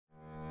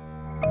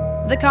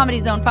The Comedy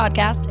Zone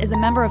podcast is a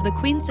member of the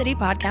Queen City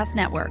Podcast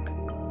Network.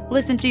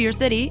 Listen to your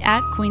city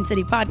at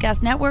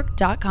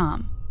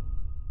queencitypodcastnetwork.com.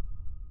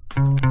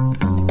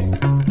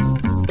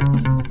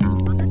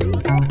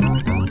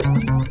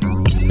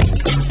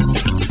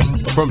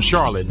 From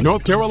Charlotte,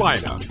 North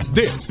Carolina,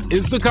 this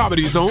is the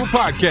Comedy Zone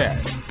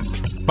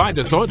podcast. Find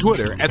us on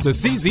Twitter at the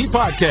CZ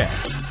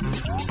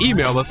Podcast.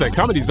 Email us at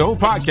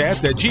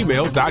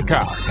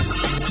comedyzonepodcast@gmail.com.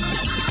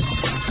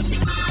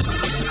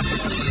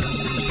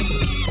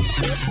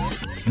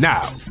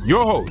 Now,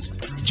 your host,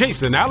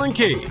 Jason Allen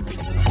King.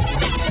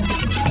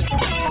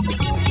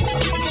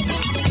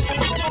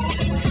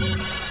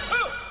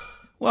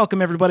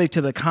 Welcome, everybody,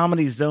 to the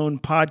Comedy Zone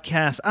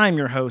podcast. I'm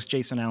your host,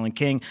 Jason Allen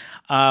King.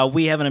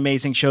 We have an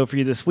amazing show for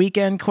you this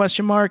weekend, ?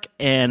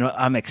 And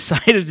I'm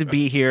excited to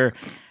be here.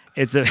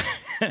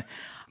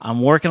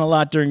 I'm working a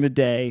lot during the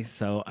day,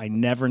 so I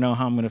never know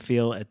how I'm going to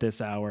feel at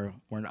this hour.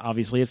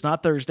 Obviously, it's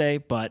not Thursday,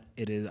 but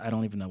it is. I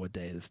don't even know what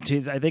day it is.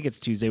 Tuesday. I think it's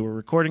Tuesday we're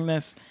recording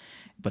this,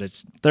 but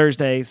it's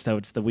Thursday, so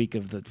it's the week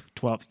of the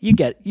 12th.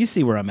 You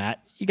see where I'm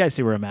at. You guys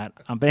see where I'm at.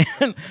 I'm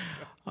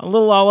a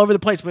little all over the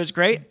place, but it's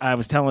great. I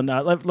was telling,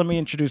 let me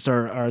introduce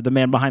the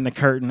man behind the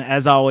curtain.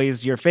 As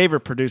always, your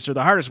favorite producer,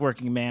 the hardest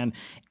working man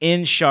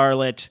in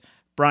Charlotte,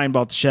 Brian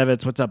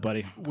Baltashevitz. What's up,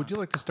 buddy? Would you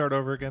like to start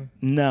over again?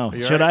 No.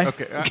 Should right? I?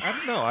 Okay. I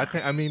don't know.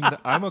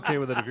 I'm okay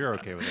with it if you're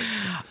okay with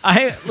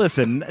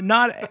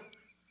it.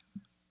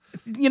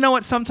 You know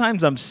what?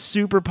 Sometimes I'm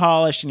super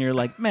polished, and you're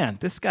like, man,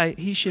 this guy,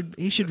 he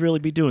should really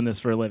be doing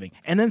this for a living.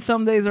 And then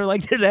some days are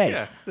like today.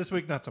 Yeah, this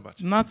week not so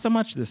much. Not so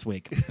much this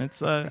week.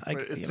 It's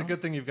it's a good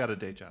thing you've got a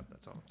day job.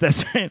 That's all.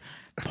 That's right.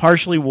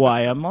 Partially why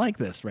I'm like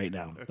this right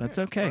now. Okay. That's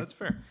okay. Well, that's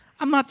fair.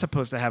 I'm not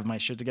supposed to have my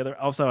shit together.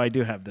 Also, I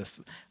do have this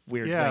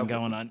weird thing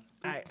going on.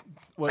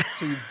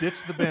 So you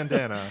ditched the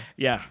bandana.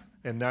 Yeah.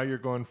 And now you're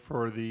going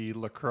for the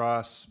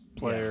lacrosse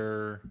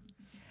player.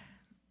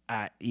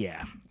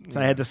 Yeah. So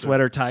I had the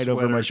sweater tied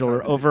over my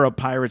shoulder, over a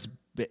Pirates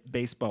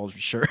baseball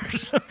shirt.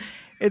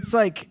 It's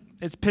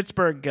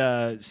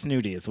Pittsburgh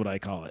snooty is what I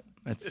call it.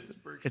 It's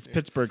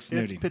Pittsburgh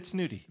snooty. It's Pitt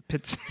snooty.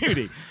 Pitt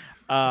snooty.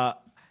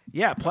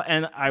 Yeah,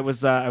 and I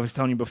was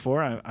telling you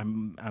before,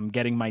 I'm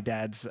getting my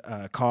dad's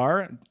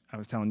car. I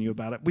was telling you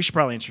about it. We should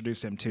probably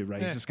introduce him too, right?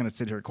 Yeah. He's just going to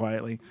sit here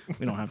quietly.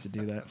 We don't have to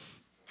do that.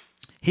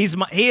 He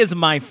is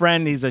my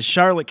friend. He's a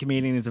Charlotte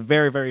comedian. He's a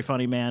very, very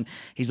funny man.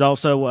 He's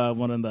also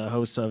one of the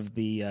hosts of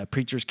the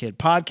Preacher's Kid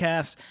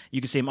podcast.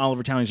 You can see him all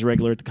over town. He's a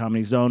regular at the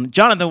Comedy Zone.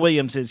 Jonathan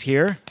Williams is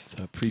here. It's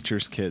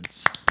Preacher's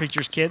Kids.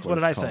 Preacher's Kids? What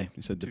did I say?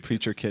 You said the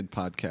Preacher Kid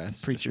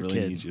podcast. Preacher really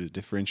Kid. Need you to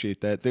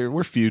differentiate that.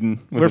 We're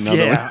feuding with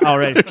another one.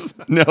 Already.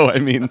 No, I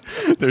mean,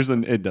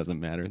 it doesn't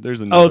matter. There's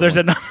another. Oh, there's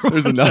one. another.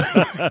 There's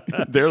another.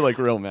 They're like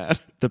real mad.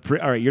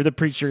 All right, you're the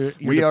preacher.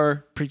 We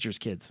are Preacher's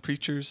Kids.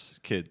 Preacher's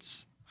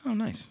Kids. Oh,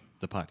 nice.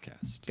 The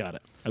podcast. Got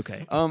it.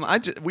 Okay.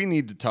 We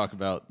need to talk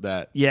about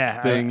that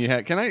thing you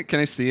had. Can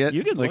I see it?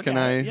 You can look at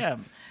it. Yeah.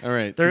 All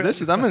right. So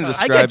I'm going to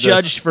describe I get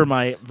judged for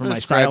my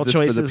style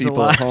choices for the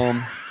people at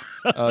home.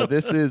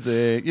 This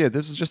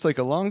is just like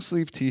a long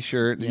sleeve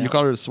T-shirt. Yeah. You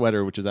call it a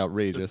sweater, which is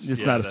outrageous.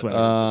 It's not a sweater.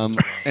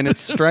 And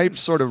it's striped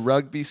sort of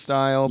rugby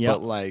style, yep.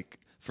 but like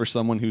for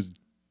someone who's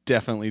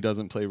definitely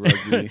doesn't play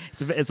rugby.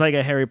 It's like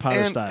a Harry Potter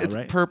and style, it's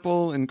right?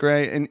 purple and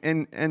gray.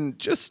 And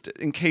just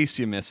in case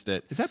you missed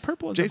it, is that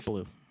purple or is that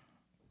blue?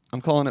 I'm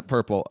calling it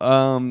purple.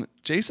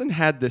 Jason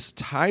had this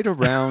tied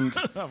around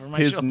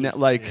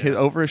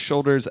over his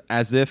shoulders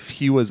as if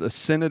he was a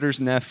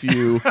senator's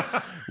nephew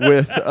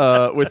with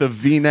a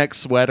V-neck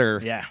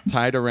sweater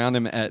tied around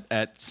him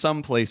at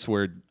some place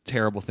where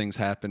terrible things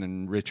happen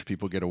and rich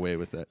people get away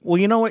with it. Well,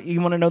 you know what?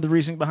 You want to know the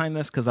reason behind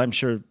this? Because I'm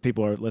sure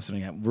people are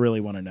listening and really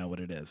want to know what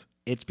it is.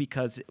 It's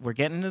because we're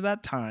getting into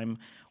that time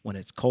when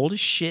it's cold as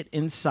shit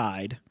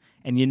inside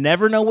and you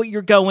never know what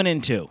you're going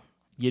into.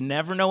 You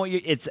never know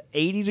it's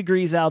 80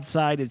 degrees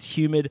outside. It's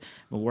humid.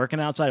 We're working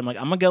outside. I'm like,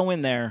 I'm going to go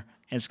in there,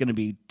 and it's going to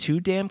be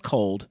too damn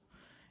cold,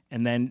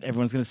 and then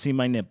everyone's going to see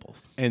my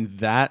nipples. And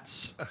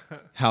that's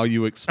how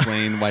you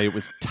explain why it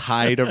was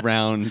tied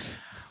around.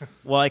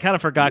 Well, I kind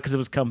of forgot because it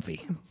was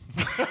comfy.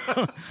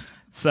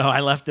 So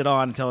I left it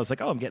on until it's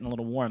like, I'm getting a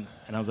little warm.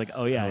 And I was like,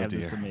 I have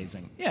this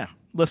amazing. Yeah.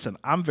 Listen,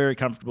 I'm very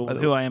comfortable with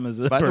who I am as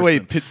a person. By the way,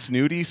 Pitt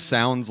Snooty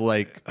sounds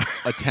like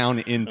a town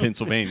in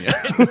Pennsylvania.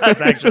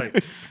 That's actually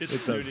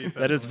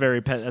that's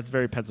very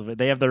Pennsylvania.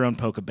 They have their own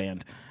polka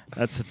band.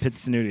 That's Pitt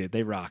Snooty.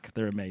 They rock.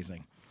 They're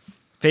amazing.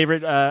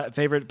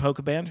 Favorite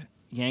polka band?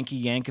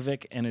 Yankee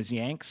Yankovic and his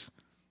Yanks.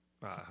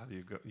 How do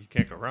you go? You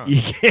can't go wrong.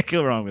 You can't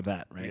go wrong with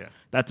that, right? Yeah.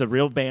 That's a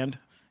real band.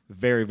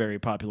 Very, very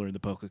popular in the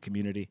polka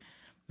community.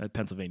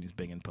 Pennsylvania's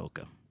big in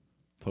polka.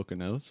 Polka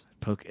nose?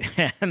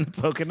 And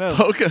polka nose.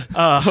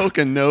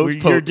 Polka nose,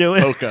 you're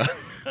doing polka.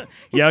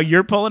 Yo,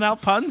 you're pulling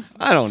out puns?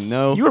 I don't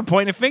know. You were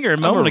pointing a finger a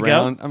moment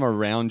ago. I'm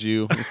around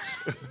you.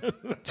 It's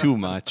too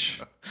much.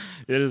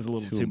 It is a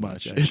little too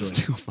much, actually. It's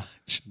too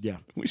much. Yeah.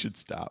 We should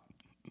stop.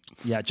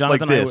 Yeah,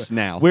 Jonathan like this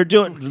now. We're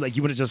doing, like,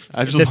 you would have just,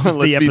 let's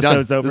the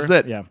episode's done. over? This is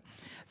it. Yeah.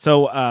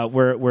 So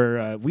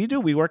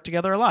we work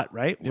together a lot,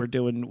 right? Yep.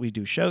 We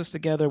do shows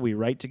together. We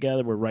write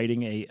together. We're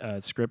writing a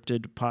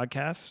scripted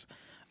podcast.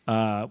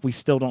 We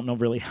still don't know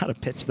really how to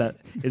pitch that.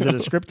 Is it a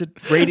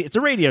scripted radio? It's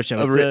a radio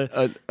show.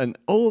 An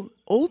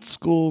old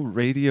school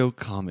radio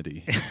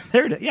comedy.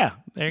 There you go.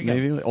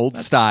 Maybe old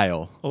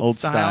style.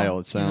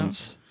 It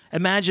sounds.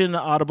 Imagine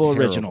Audible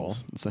terrible.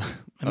 Originals.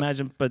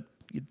 Imagine, but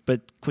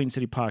Queen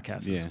City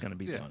Podcast is going to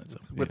be doing it. So.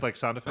 With like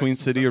sound effects. Queen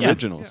City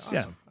Originals. Yeah,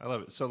 awesome. I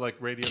love it. So like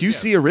radio.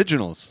 QC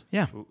Originals.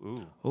 Yeah.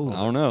 Ooh. I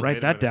don't know.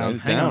 Write that down.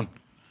 Write it down.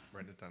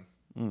 Write it down.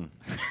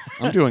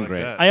 I'm doing Like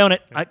great. that. I own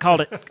it. I called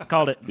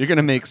it. You're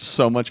gonna make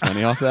so much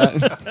money off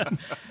that.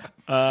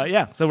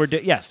 So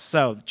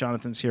So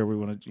Jonathan's here. We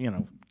want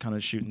to, kind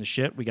of shooting the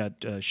shit. We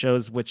got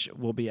shows which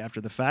will be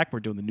after the fact. We're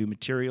doing the new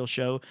material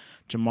show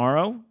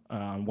tomorrow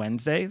on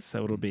Wednesday.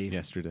 So it'll be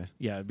yesterday.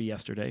 Yeah, it'll be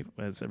yesterday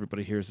as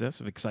everybody hears this.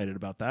 I'm excited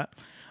about that.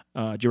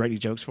 Did you write any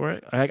jokes for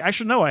it? I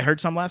should know. I heard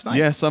some last night.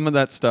 Yeah, some of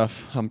that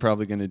stuff I'm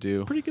probably going to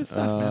do. Pretty good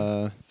stuff,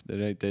 man.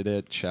 I did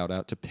it. Shout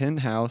out to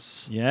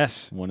Pinhouse.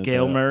 Yes.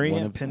 Gail Murray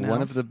at Pinhouse.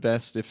 One of the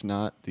best, if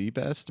not the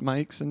best,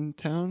 mics in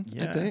town,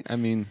 I think. I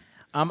mean,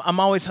 I'm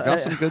always got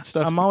some good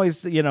stuff. I'm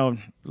always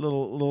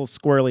little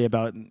squirrely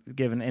about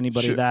giving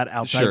anybody that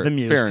outside of the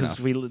Muse because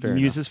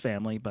Muse is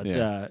family. But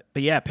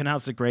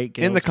Pinhouse is a great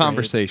Gail's in the great.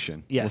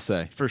 Conversation. Yes, we'll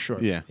say for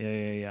sure.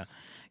 Yeah.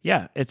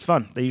 Yeah, it's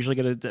fun. They usually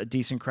get a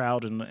decent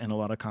crowd and a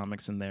lot of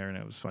comics in there, and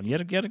it was fun. You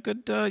had a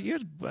good, you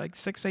had like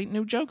 6-8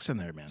 new jokes in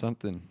there, man.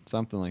 Something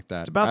like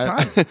that. It's about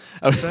time.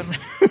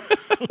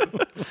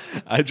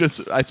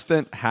 I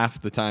spent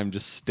half the time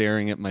just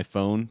staring at my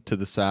phone to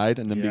the side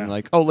and then being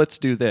like, "Oh, let's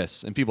do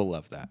this," and people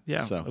love that. Yeah,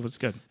 so it was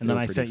good. And then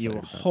I sent you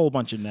a whole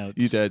bunch of notes.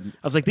 You did.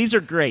 I was like, "These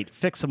are great.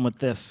 Fix them with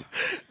this."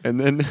 And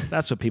then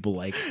that's what people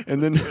like.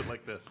 And then do it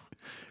like this.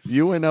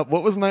 You went up.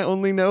 What was my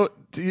only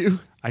note to you?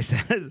 I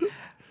said.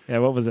 Yeah,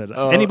 what was it?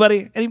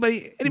 Anybody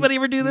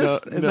ever do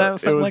this? Is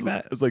that something like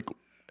that? It was like,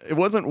 it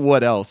wasn't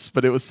what else,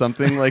 but it was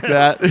something like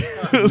that.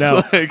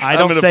 No, like, I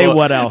don't say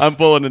what else. I'm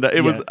pulling it up.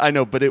 It was, I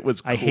know, but it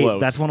was close. I hate,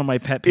 that's one of my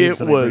pet peeves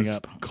that I bring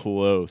up. It was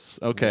close.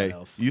 Okay.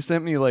 You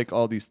sent me like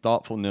all these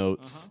thoughtful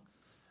notes.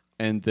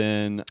 And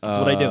then that's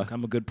what I do.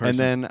 I'm a good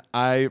person. And then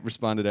I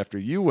responded after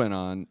you went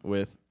on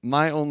with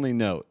my only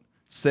note.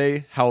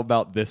 Say, how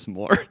about this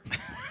more?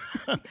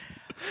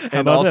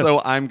 And also,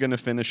 this? I'm going to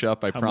finish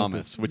up, I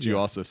promise, which you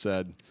also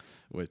said,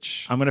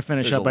 which... I'm going to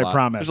finish up, I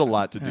promise. There's a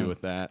lot to do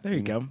with that. There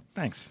you go.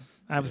 Thanks.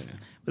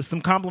 With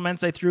some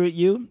compliments I threw at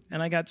you,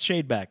 and I got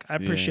shade back. I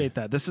appreciate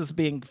that. This is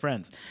being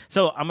friends.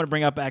 So I'm going to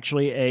bring up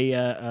actually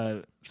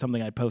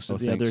something I posted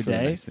the other day. For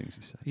the nice things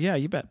you said. Yeah,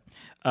 you bet.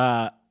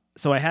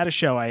 So I had a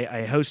show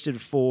I hosted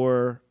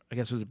for, I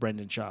guess it was a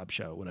Brendan Schaub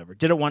show, whatever.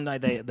 Did it one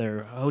night.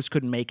 Their host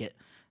couldn't make it,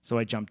 so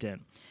I jumped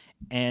in.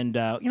 And,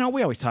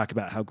 we always talk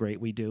about how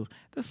great we do.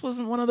 This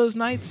wasn't one of those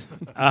nights.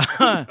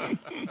 I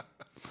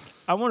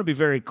want to be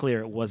very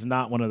clear. It was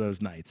not one of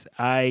those nights.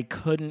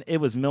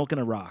 It was milking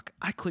a rock.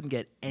 I couldn't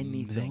get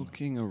anything.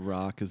 Milking a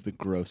rock is the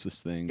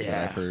grossest thing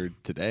that I've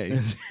heard today.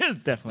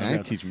 It's definitely I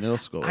teach middle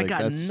school. I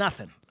got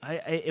nothing.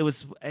 It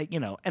was,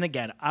 and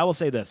again, I will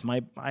say this.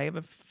 I have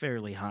a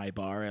fairly high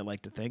bar, I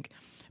like to think.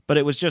 But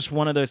it was just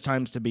one of those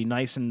times to be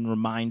nice and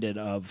reminded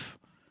of...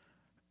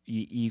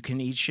 You can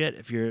eat shit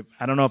if you're.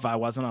 I don't know if I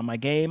wasn't on my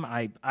game.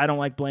 I don't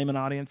like blaming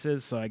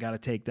audiences, so I got to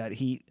take that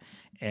heat.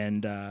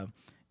 And I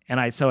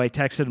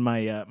texted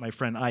my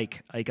friend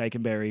Ike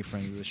Eikenberry,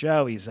 friend of the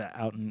show. He's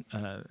out in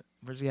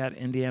where's he at?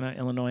 Indiana,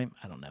 Illinois.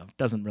 I don't know.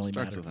 Doesn't really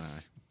matter. Starts with an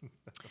I.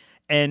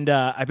 And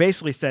I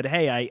basically said,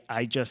 hey,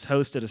 I just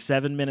hosted a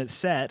 7-minute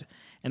set.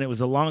 And it was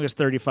the longest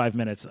 35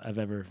 minutes I've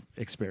ever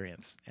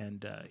experienced.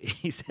 And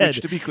he said,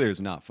 which, to be clear,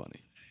 is not funny.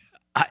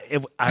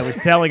 I was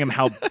telling him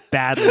how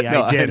badly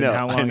I did and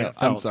how long it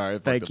felt. I'm sorry.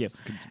 Thank you.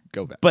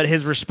 Go back. But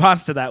his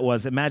response to that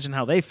was, imagine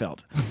how they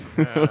felt.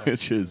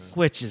 Which is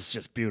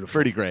just beautiful.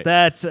 Pretty great.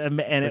 That's and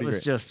it was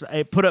great. Just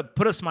it put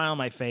a smile on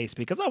my face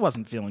because I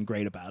wasn't feeling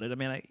great about it. I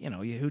mean,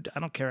 I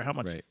don't care how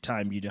much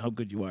time you do, how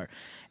good you are.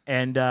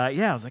 And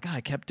I was like,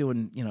 I kept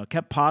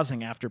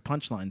pausing after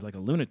punchlines like a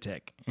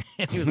lunatic.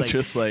 And he was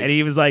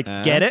like,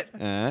 get it?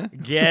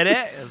 Get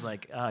it? It was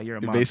like, you're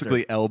a monster.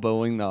 Basically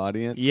elbowing the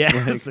audience.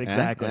 Yes,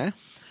 exactly.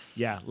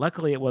 Yeah,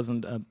 luckily it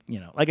wasn't,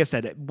 like I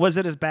said, was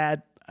it as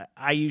bad?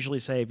 I usually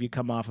say if you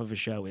come off of a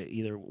show, it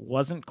either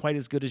wasn't quite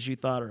as good as you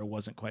thought or it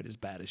wasn't quite as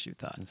bad as you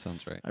thought. That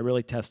sounds right. I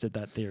really tested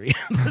that theory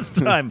this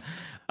time.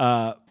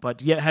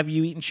 But yeah, have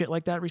you eaten shit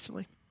like that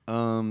recently?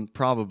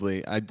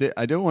 Probably. I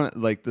don't want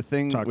like the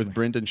thing with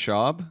Brendan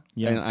Schaub.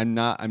 Yeah. And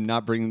I'm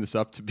not bringing this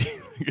up to be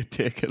like a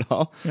dick at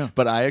all. Yeah.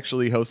 But I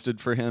actually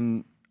hosted for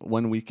him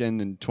one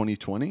weekend in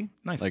 2020.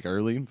 Nice. Like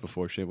early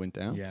before shit went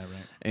down. Yeah,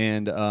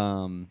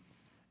 right.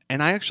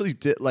 And I actually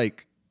did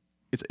like.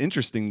 It's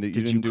interesting that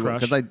you didn't do it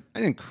because I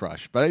didn't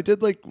crush, but I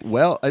did I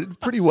did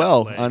pretty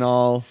well on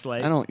all.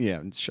 Slay.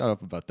 Shut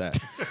up about that.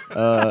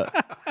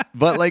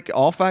 But like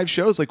all 5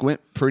 shows like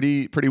went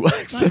pretty well,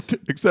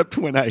 except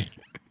when I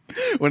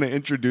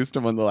introduced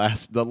him on the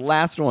last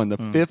one, the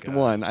 5th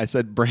one, I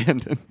said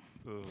Brandon.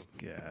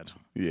 God. bad.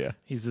 Yeah.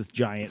 He's this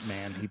giant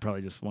man. He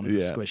probably just wanted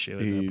to squish you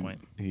at that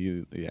point.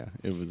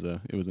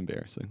 It was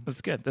embarrassing.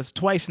 That's good. That's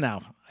twice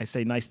now. I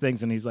say nice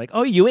things, and he's like,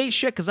 "Oh, you ate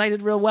shit because I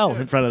did real well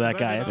in front of that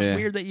guy." It's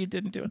weird that you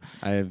didn't do it.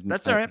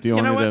 That's all right. Do you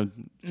want me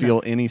to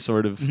feel any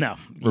sort of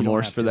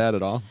remorse for that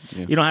at all?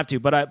 Yeah. You don't have to.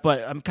 But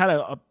I'm kind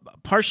of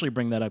partially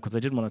bring that up because I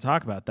did want to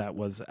talk about that.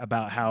 Was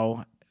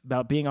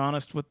about being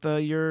honest with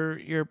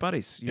your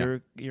buddies,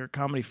 your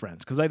comedy friends,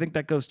 because I think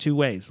that goes two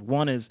ways.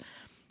 One is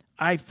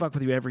I fuck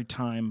with you every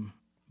time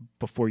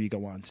before you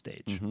go on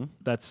stage. Mm-hmm.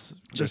 That's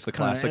just the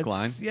classic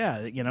line. Yeah,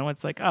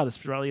 it's like, oh, this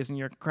probably isn't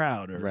your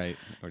crowd, or right.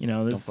 Or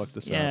don't fuck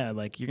this up. Yeah,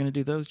 like you're gonna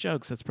do those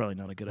jokes. That's probably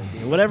not a good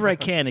idea. Whatever I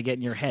can to get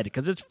in your head,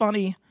 because it's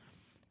funny.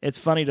 It's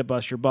funny to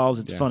bust your balls.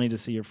 It's funny to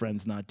see your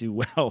friends not do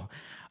well.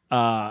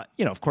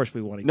 Of course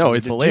we want to.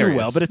 It's hilarious. Do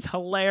well, but it's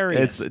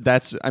hilarious.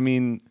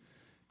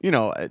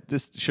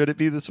 Should it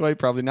be this way?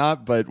 Probably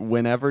not. But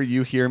whenever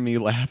you hear me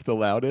laugh the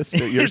loudest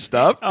at your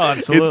stuff,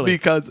 absolutely.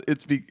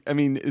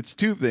 It's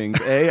two things.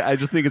 I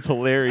just think it's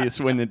hilarious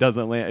when it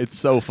doesn't land. It's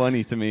so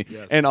funny to me.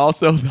 Yes. And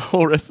also the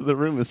whole rest of the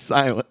room is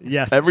silent.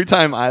 Yes. Every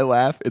time I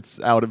laugh, it's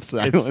out of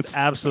silence. It's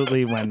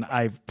absolutely when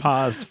I've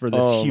paused for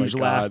this huge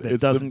laugh that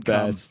doesn't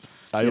come.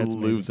 I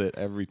lose it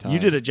every time. You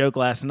did a joke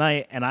last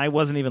night, and I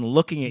wasn't even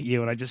looking at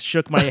you, and I just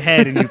shook my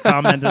head, and you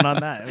commented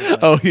on that.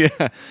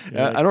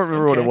 I don't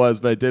remember what it was,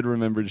 but I did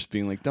remember just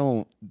being like,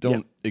 don't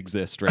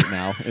exist right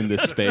now in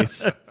this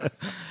space.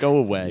 Go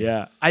away.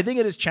 Yeah. I think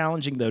it is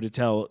challenging, though, to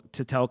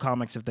tell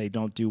comics if they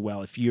don't do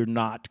well, if you're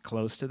not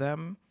close to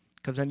them,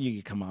 because then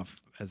you come off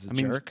as a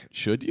jerk.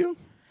 Should you?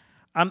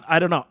 I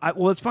don't know.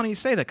 Well, it's funny you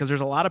say that because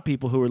there's a lot of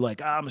people who are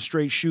like, I'm a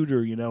straight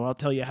shooter, I'll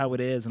tell you how it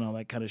is and all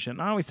that kind of shit.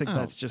 And I always think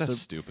that's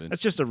stupid. That's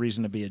just a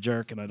reason to be a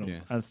jerk, and I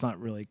don't. That's not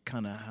really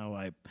kind of how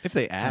I. If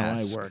they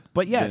ask, how I work.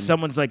 But if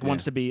someone's like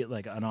wants to be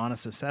like an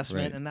honest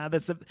assessment, and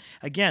that's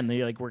again,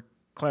 they're like we're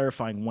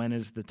clarifying when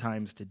is the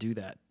times to do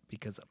that,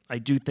 because I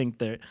do think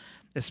that,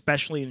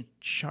 especially in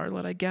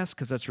Charlotte, I guess,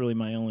 because that's really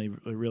my only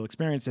real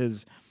experience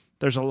is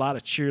there's a lot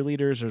of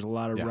cheerleaders, there's a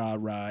lot of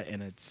rah-rah,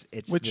 and it's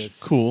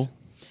cool.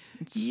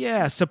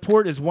 Yeah,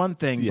 support is one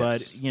thing, but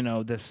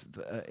this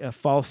a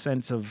false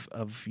sense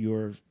of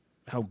your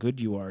how good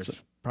you are is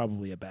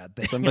probably a bad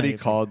thing. Somebody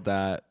called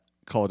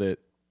it.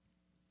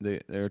 They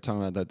were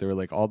talking about that. They were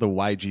like all the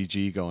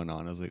YGG going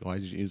on. I was like,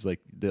 YGG is like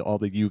all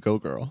the you go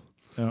girl.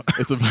 Oh.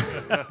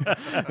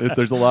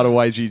 There's a lot of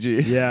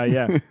YGG.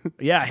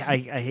 Yeah. I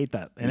hate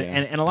that,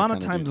 and a lot of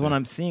times when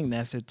I'm seeing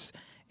this, it's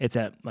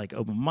at like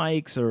open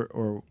mics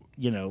or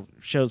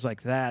shows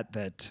like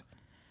that.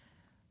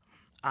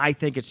 I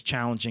think it's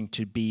challenging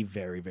to be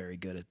very, very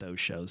good at those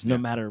shows, no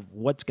matter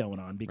what's going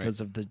on,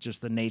 because of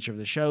the nature of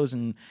the shows,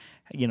 and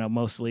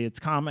mostly it's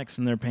comics,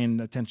 and they're paying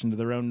attention to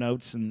their own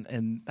notes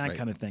and that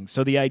kind of thing.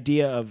 So the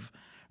idea of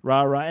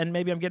rah-rah, and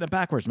maybe I'm getting it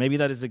backwards. Maybe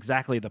that is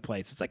exactly the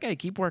place. It's like, hey,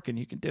 keep working,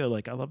 you can do it.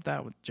 Like, I love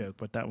that joke,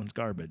 but that one's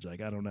garbage.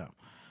 Like, I don't know.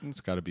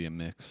 It's got to be a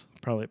mix.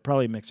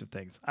 Probably a mix of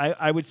things.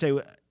 I would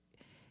say.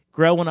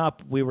 Growing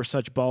up, we were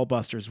such ball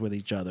busters with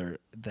each other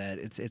that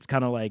it's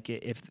kind of like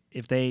if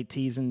they ain't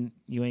teasing,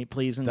 you ain't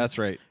pleasing. That's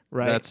right.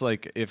 Right. That's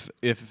like if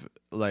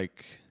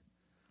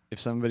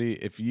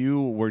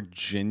you were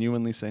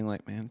genuinely saying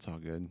like, man, it's all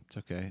good, it's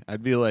okay,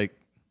 I'd be like,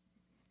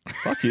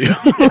 fuck you.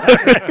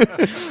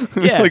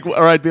 Yeah.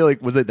 Or I'd be like,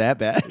 was it that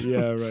bad?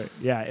 Yeah, right.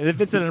 Yeah.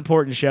 If it's an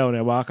important show and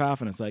I walk off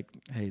and it's like,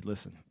 hey,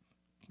 listen,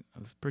 it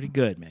was pretty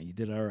good, man. You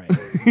did all right.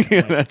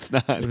 That's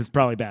not. It was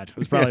probably bad. It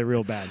was probably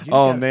real bad.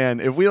 Man,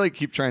 if we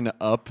keep trying to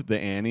up the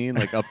ante and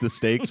up the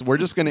stakes, we're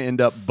just going to end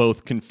up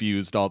both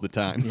confused all the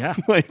time. Yeah.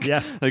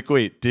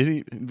 Wait, did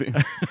he?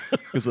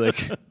 It's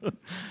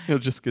he'll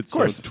just get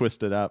so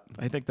twisted up.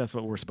 I think that's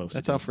what we're supposed to do.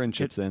 That's how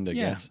friendships end, I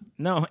guess.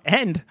 No,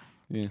 end.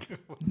 Yeah.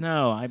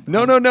 No.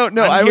 No.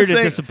 I'm here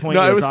to disappoint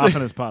you as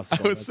often as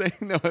possible. I was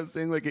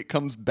saying it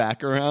comes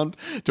back around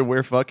to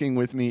where fucking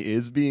with me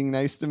is being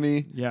nice to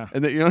me. Yeah.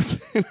 And that, what I'm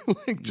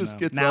saying? Just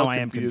gets now all I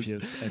confused. am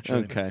confused.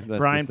 Actually. Okay. That's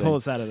Brian, pull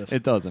us out of this.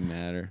 It doesn't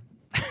matter.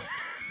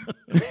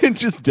 It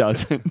just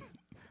doesn't.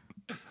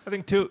 I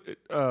think too.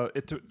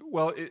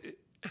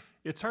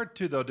 It's hard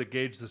too though to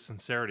gauge the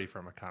sincerity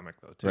from a comic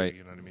though too. Right.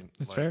 You know what I mean?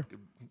 It's fair.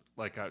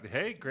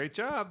 Hey, great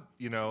job.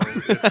 That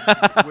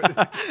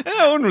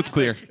one was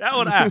clear. That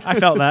one, I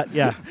felt that.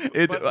 Yeah.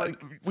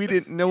 We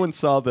didn't. No one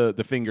saw the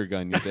finger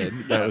gun you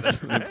did. That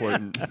was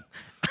important.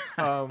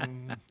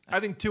 I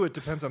think too, it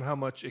depends on how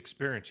much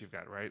experience you've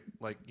got, right?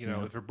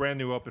 If a brand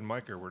new open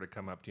micer were to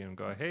come up to you and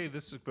go, "Hey,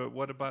 but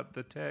what about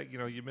the tag?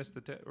 You missed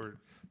the tag," or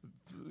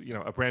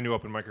a brand new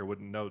open micer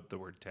wouldn't know the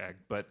word tag,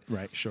 but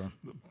right, sure.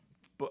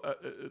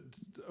 But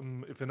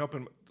if an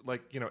open,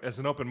 as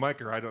an open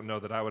micer, I don't know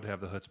that I would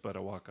have the chutzpah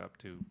to walk up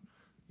to,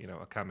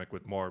 a comic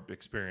with more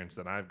experience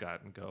than I've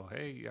got and go,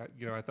 hey,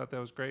 I thought that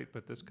was great,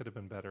 but this could have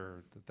been better.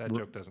 Or that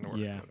joke doesn't work.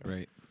 Yeah,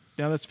 right.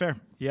 Yeah, that's fair.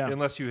 Yeah,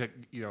 unless you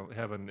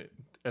have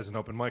as an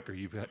open micer,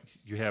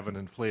 you have an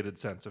inflated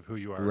sense of who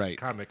you are as a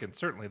comic, and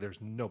certainly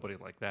there's nobody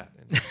like that.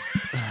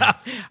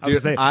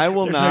 Dude, I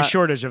will there's no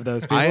shortage of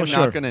those people. I am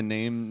not going to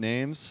name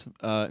names.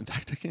 In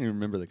fact, I can't even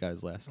remember the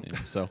guy's last name.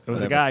 So it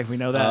was a guy. We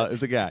know that. It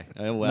was a guy.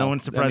 No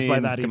one's surprised by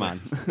that either. Come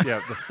on.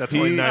 Yeah, that's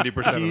only 90% of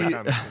the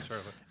comments in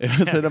Charlotte. It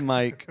was at a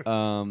mic,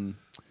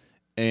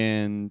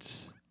 and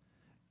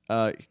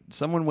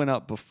someone went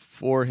up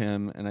before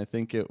him, and I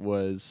think it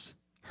was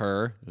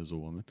her. It was a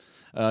woman.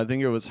 I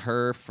think it was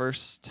her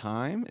first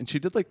time, and she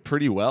did like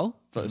pretty well,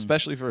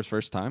 especially for his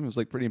first time. It was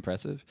like pretty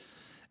impressive.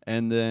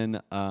 And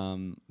then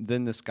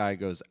this guy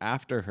goes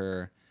after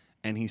her,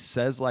 and he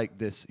says like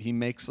this. He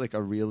makes like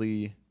a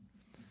really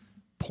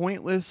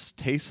pointless,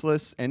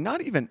 tasteless, and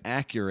not even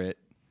accurate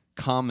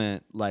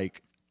comment,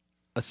 like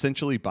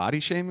essentially body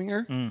shaming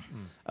her, in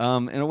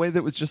a way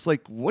that was just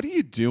like, "What are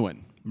you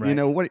doing?" Right. You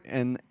know what?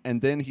 And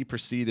then he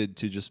proceeded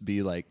to just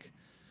be like,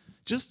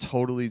 just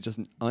totally just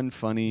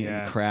unfunny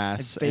and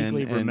crass. I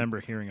vaguely remember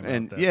hearing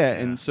about this. Yeah,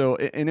 and so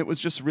it was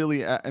just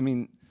really. I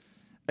mean,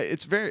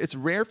 it's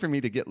rare for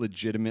me to get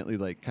legitimately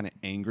like kind of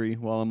angry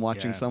while I'm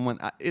watching someone.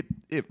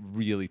 It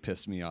really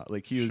pissed me off.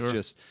 Like he was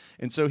just,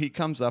 and so he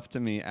comes up to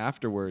me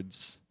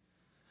afterwards.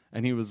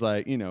 And he was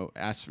like, he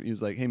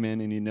was like, "Hey man,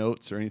 any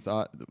notes or any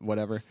thought,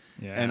 whatever?"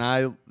 Yeah.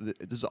 And this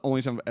is the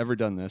only time I've ever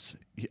done this.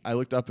 I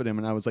looked up at him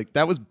and I was like,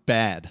 "That was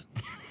bad."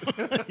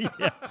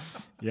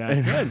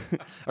 Yeah, good.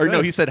 Or good.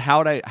 No, he said,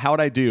 "How'd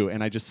I do?"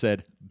 And I just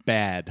said,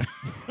 "Bad."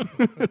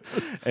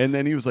 And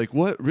then he was like,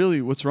 "What?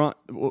 Really? What's wrong?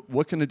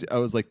 What can I do?" I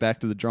was like, "Back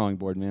to the drawing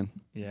board, man."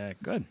 Yeah,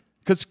 good.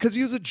 Because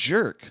he was a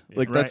jerk.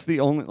 Like that's the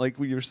only, like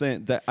we were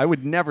saying, that I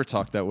would never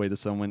talk that way to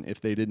someone if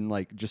they didn't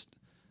like just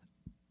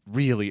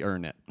really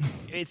earn it.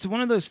 It's one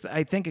of those,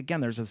 I think,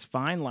 again, there's this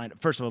fine line.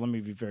 First of all, let me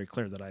be very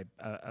clear that I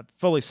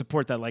fully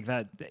support that. Like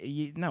that,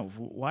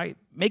 why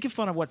making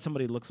fun of what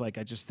somebody looks like,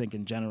 I just think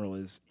in general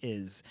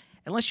is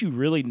unless you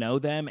really know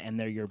them and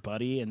they're your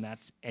buddy, and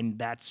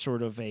that's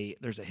sort of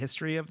there's a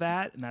history of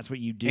that, and that's what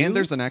you do. And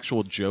there's an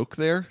actual joke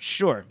there.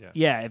 Sure.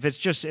 Yeah. If it's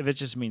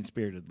just mean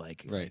spirited,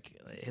 like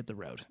hit the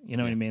road. You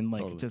know what I mean?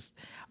 Like totally.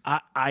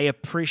 I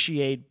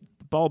appreciate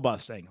ball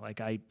busting. Like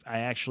I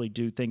actually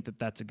do think that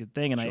that's a good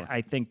thing, and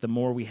I think the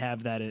more we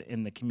have that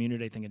in the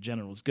community, I think in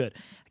general is good.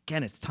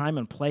 Again, it's time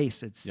and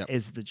place.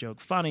 Is the joke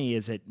funny?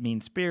 Is it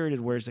mean spirited?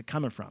 Where's it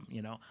coming from?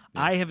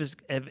 I have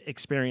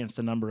experienced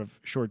a number of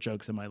short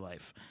jokes in my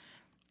life,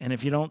 and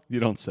if you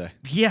don't say,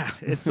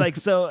 it's like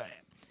so.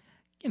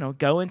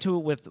 Go into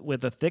it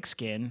with a thick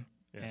skin,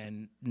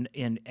 and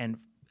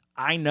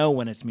I know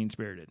when it's mean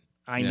spirited.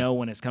 I know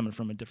when it's coming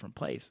from a different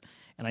place.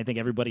 And I think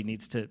everybody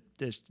needs to,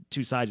 there's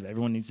two sides of it.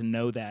 Everyone needs to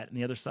know that. And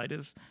the other side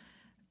is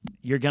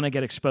you're going to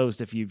get exposed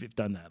if you've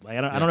done that. Like,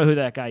 I don't know who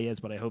that guy is,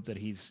 but I hope that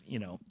he's,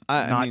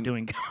 not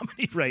doing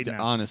comedy right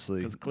now.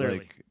 Honestly, clearly.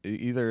 Like,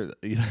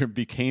 either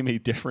became a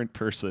different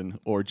person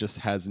or just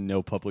has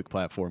no public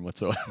platform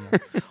whatsoever.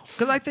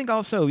 Because I think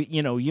also,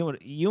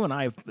 you and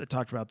I have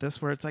talked about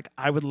this where it's like,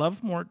 I would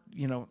love more,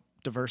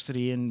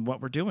 diversity in what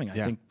we're doing. I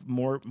think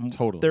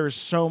totally. There's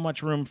so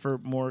much room for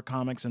more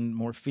comics and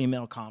more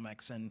female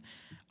comics and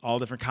all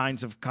different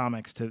kinds of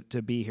comics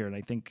to be here. And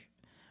I think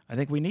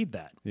we need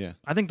that. Yeah.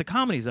 I think the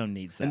Comedy Zone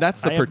needs that. And that's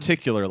the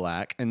particular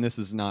lack, and this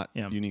is not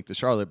unique to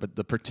Charlotte, but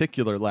the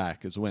particular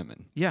lack is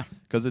women. Yeah.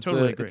 Because it's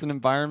an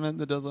environment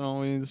that doesn't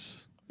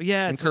always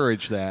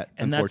encourage that,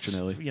 and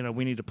unfortunately.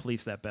 We need to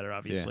police that better,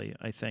 obviously,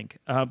 I think.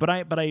 But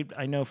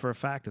I know for a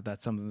fact that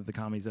that's something that the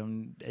Comedy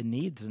Zone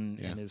needs and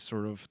is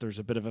sort of, there's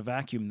a bit of a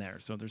vacuum there.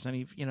 So if there's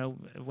any,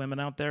 women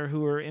out there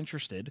who are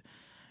interested,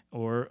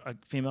 or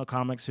female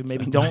comics who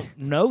maybe don't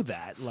know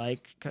that,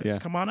 like,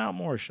 come on out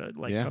more.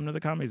 Come to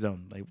the Comedy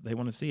Zone. They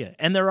want to see it.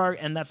 And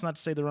and that's not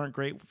to say there aren't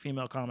great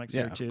female comics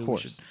here too. Of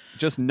course.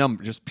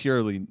 Just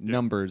purely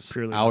numbers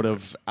out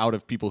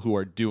of people who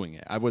are doing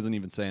it. I wasn't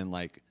even saying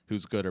like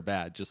who's good or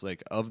bad. Just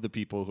like of the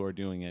people who are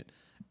doing it,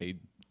 we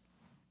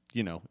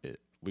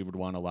would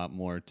want a lot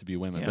more to be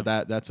women. Yeah.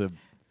 But that's a.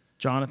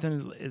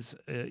 Jonathan is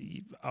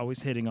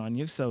always hitting on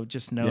you, so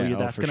just know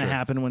that's going to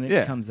happen when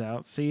it comes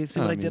out. See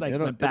what I did? I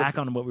went back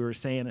on what we were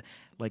saying,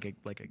 like a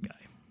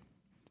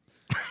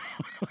guy.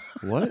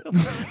 What?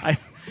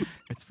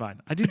 It's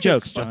fine. I do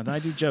jokes, Jonathan. I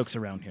do jokes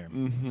around here.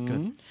 Mm-hmm. It's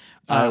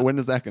good. When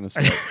is that going to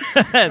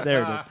start?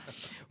 There it is.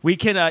 We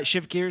can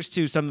shift gears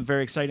to something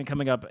very exciting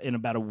coming up in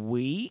about a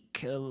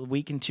week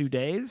and 2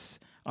 days.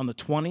 On the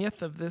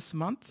 20th of this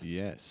month.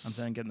 Yes. I'm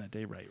saying I'm getting that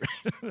day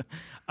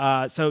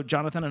right? So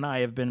Jonathan and I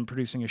have been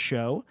producing a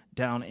show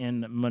down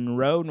in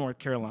Monroe, North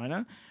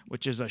Carolina,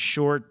 which is a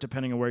short,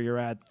 depending on where you're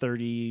at,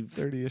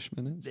 30-ish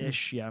minutes.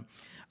 Ish, yeah.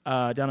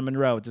 Down in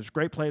Monroe. It's this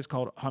great place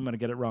called, I'm going to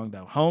get it wrong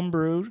though,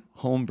 Homebrew.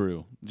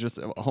 Just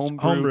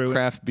homebrew,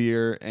 craft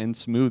beer, and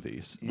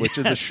smoothies, which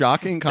is a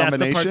shocking combination.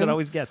 That's the part that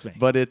always gets me.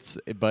 But it's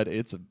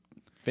a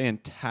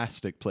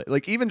fantastic place.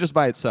 Like even just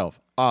by itself,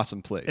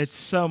 awesome place. It's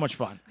so much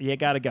fun. You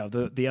got to go.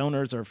 The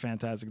owners are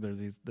fantastic. There's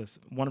this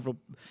wonderful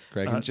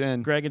Greg and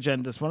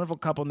Jen, this wonderful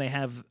couple, and they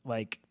have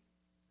like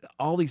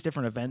all these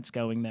different events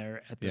going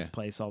there at this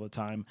place all the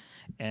time.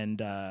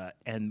 And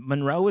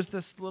Monroe is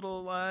this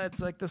little it's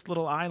like this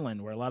little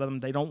island where a lot of them,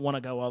 they don't want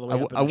to go all the way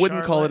up. I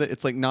wouldn't call it.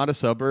 It's like not a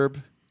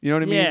suburb. You know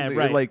what I mean? Yeah,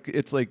 right. Like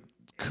it's like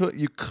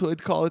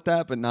could call it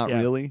that, but not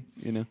really.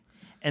 You know.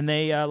 And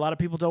they a lot of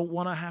people don't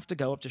want to have to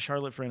go up to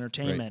Charlotte for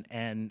entertainment,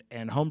 and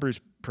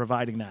Homebrew's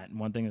providing that. And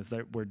one thing is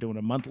that we're doing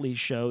a monthly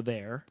show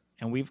there,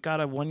 and we've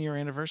got a 1-year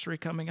anniversary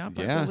coming up,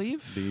 I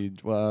believe.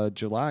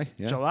 July.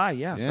 Yeah. July,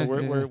 yeah. So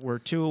we're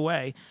 2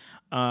 away.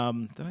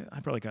 I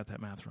probably got that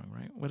math wrong,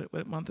 right?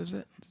 What month is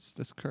it?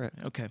 That's correct.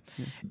 Okay.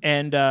 Yeah.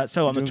 And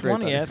so on the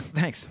 20th,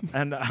 thanks.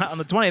 And on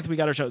the 20th, we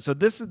got our show. So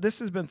this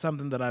has been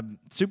something that I'm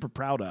super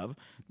proud of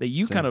that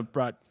you kind of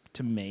brought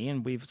to me,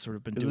 and we've sort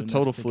of been doing this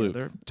total this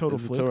together. fluke. Total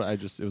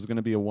fluke. It was going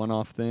to be a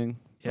one-off thing.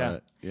 Yeah.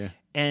 But yeah.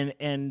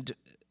 And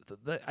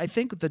I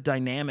think the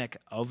dynamic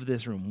of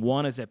this room,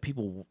 one is that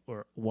people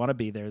want to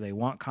be there. They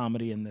want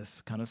comedy in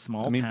this kind of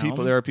small town.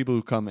 There are people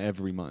who come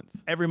every month.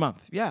 Every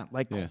month, yeah,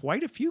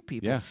 quite a few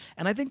people. Yeah.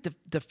 And I think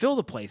to fill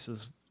the place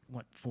is,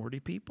 40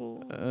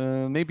 people?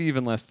 Maybe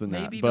even less than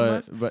that.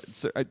 But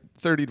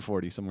 30 to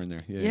 40, somewhere in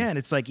there. Yeah, and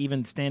it's like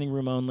even standing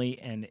room only,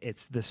 and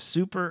it's this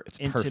super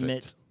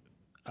intimate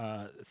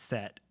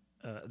set.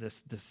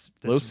 This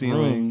low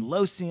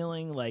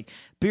ceiling, like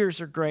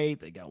beers are great.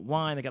 They got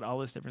wine, they got all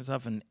this different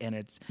stuff, and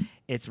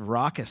it's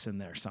raucous in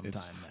there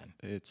sometime.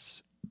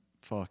 It's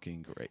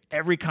fucking great.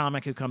 Every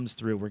comic who comes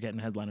through, we're getting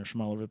headliners from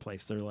all over the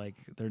place.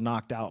 They're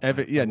knocked out.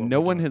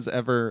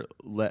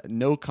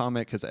 No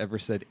comic has ever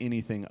said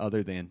anything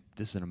other than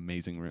this is an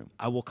amazing room.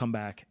 I will come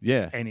back.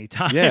 Yeah,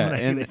 anytime. Yeah,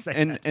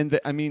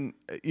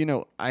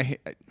 I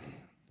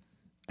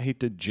hate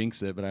to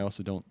jinx it, but I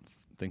also don't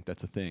think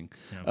that's a thing.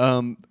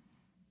 Yeah.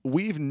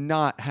 We've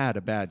not had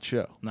a bad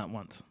show. Not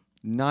once.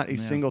 Not a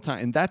single time.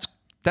 And that's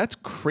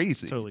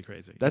crazy. It's totally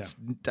crazy. That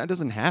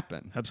doesn't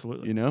happen.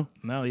 Absolutely. You know?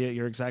 No, yeah,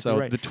 you're exactly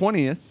right. So the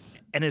 20th.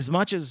 And as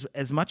much as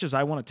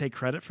I want to take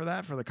credit for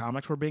that, for the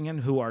comics we're being in,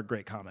 who are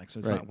great comics.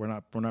 It's not we're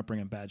not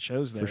bringing bad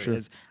shows there. For sure.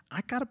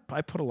 I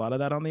put a lot of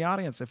that on the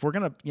audience. If we're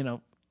gonna,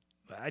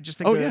 I just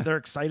think they're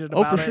excited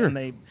about it, sure.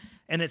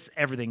 and it's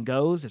everything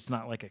goes. It's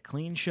not like a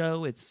clean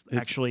show. It's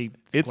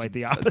quite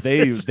the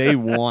opposite. They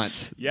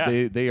want.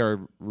 Yeah. They are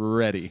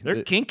ready.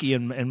 They're kinky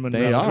in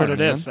Monroe. That's what it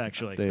is,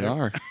 actually. They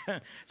are.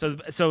 So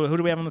who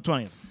do we have on the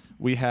 20th?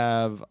 We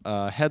have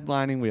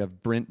headlining. We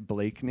have Brent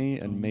Blakeney,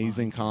 an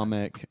amazing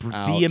comic.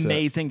 The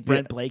amazing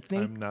Brent Blakeney.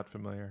 I'm not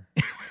familiar.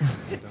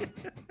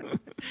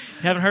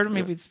 Haven't heard of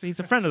him. He's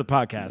a friend of the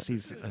podcast.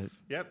 He's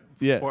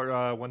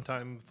For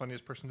one-time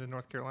funniest person in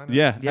North Carolina.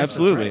 Yeah, yes,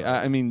 absolutely.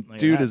 Right.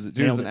 Dude is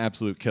an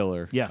absolute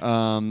killer.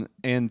 Yeah.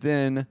 And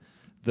then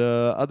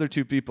the other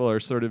two people are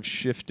sort of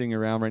shifting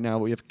around right now.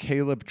 We have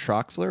Caleb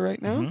Troxler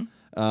right now.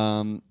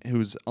 Mm-hmm.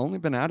 Who's only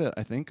been at it,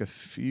 I think, a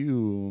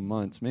few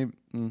months, maybe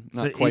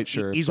not quite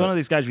sure. He's one of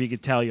these guys where you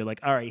could tell you're like,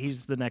 all right,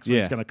 he's the next one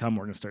who's going to come.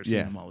 We're going to start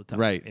seeing him all the time.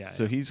 Right. Yeah,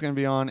 so he's going to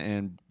be on,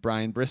 and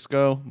Brian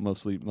Briscoe.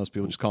 Most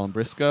people just call him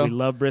Briscoe. We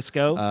love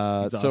Briscoe.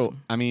 So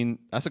awesome.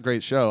 That's a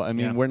great show.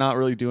 We're not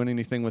really doing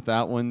anything with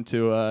that one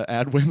to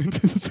add women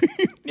to the scene.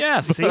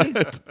 Yeah, see?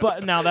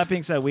 But now, that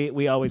being said,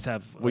 we always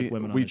have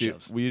women on the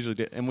shows. We usually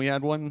do. And we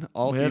had one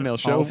all-female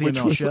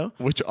show,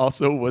 which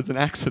also was an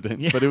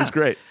accident, but it was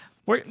great.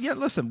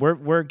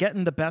 We're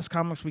getting the best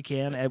comics we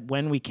can at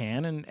when we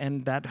can,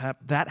 and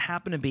that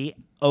happened to be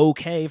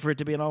okay for it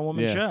to be an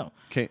all-woman show.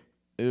 Okay.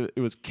 It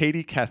was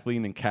Katie,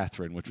 Kathleen, and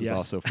Catherine, which was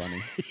also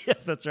funny.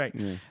 Yes, that's right.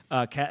 Yeah.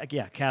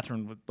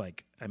 Catherine would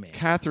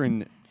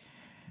Catherine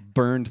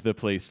burned the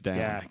place down.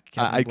 Yeah,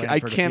 I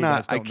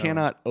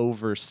cannot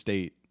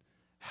overstate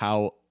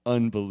how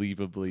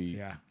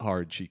unbelievably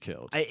hard she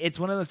killed. It's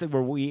one of those things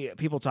where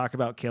people talk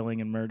about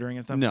killing and murdering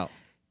and stuff. No.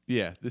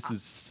 Yeah, this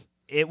is...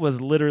 It was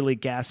literally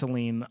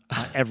gasoline.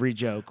 Every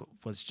joke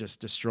was just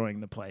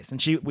destroying the place.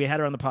 And we had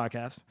her on the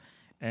podcast,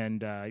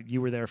 and you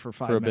were there for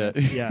 5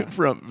 minutes. Bit. Yeah,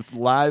 it's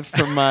live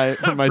from my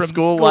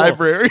school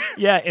library.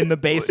 Yeah, in the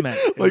basement.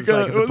 It was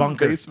the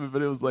bunker. A basement,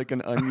 but it was like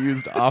an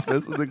unused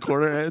office in the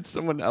corner. And I had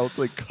someone else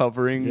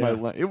covering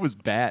my. It was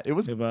bad. It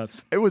was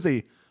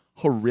a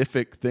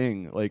horrific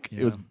thing.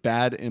 It was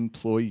bad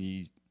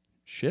employeeship.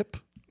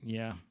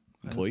 Yeah,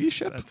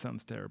 employeeship. That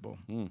sounds terrible.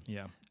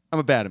 Yeah. I'm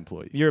a bad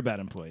employee. You're a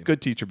bad employee.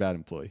 Good teacher, bad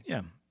employee.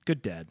 Yeah,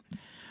 good dad.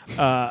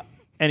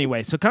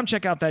 Anyway, so come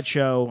check out that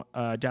show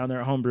down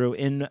there at Homebrew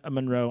in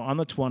Monroe on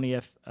the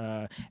 20th.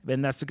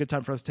 And that's a good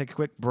time for us to take a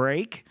quick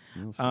break.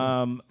 Give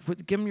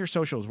them your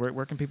socials.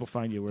 Where can people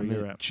find you? Where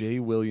you're at? Jay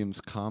Williams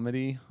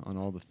Comedy on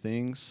all the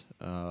things.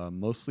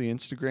 Mostly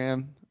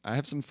Instagram. I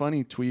have some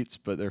funny tweets,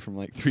 but they're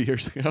from 3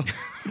 years ago.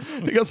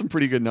 They got some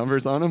pretty good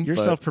numbers on them. Your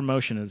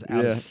self-promotion is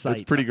out of sight.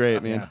 It's pretty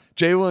great, man. Yeah.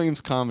 Jay Williams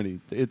Comedy.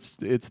 It's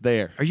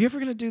there. Are you ever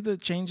going to do the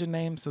change in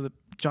name so that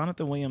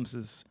Jonathan Williams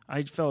is...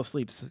 I fell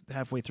asleep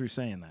halfway through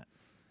saying that.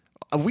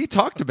 We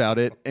talked about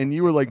it, and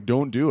you were like,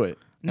 don't do it.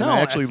 No, and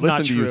I actually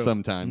listen to you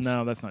sometimes.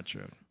 No, that's not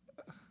true.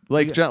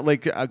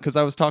 Because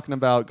I was talking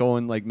about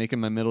going making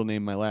my middle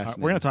name my last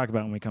name. We're going to talk about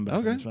it when we come back.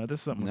 Okay. This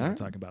is something we're going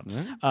to talk about.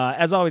 Right.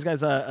 As always,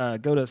 guys,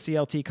 go to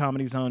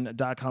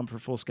cltcomedyzone.com for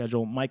full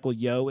schedule. Michael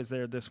Yo is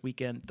there this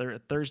weekend,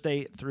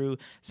 Thursday through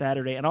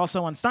Saturday, and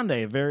also on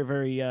Sunday, a very,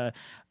 very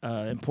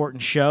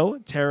important show,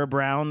 Tara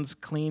Brown's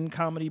Clean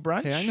Comedy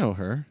Brunch. Hey, I know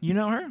her. You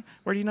know her?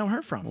 Where do you know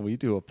her from? Well, we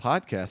do a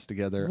podcast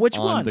together. Which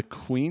on one? The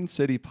Queen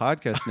City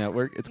Podcast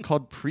Network. It's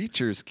called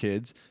Preacher's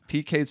Kids,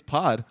 PK's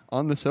Pod,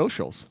 on the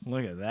socials.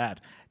 Look at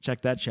that.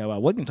 Check that show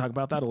out. We can talk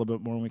about that a little bit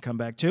more when we come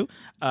back, too.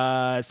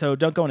 So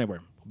don't go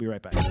anywhere. We'll be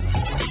right back.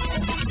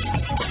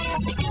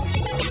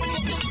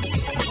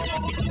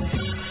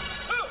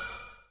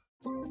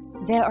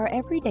 There are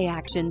everyday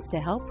actions to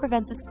help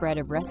prevent the spread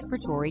of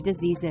respiratory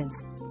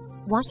diseases.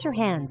 Wash your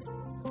hands.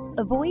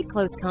 Avoid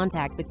close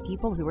contact with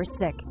people who are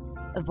sick.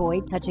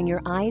 Avoid touching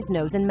your eyes,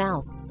 nose, and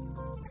mouth.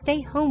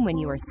 Stay home when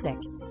you are sick.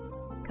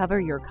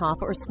 Cover your cough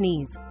or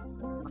sneeze.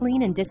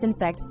 Clean and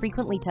disinfect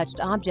frequently touched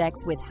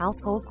objects with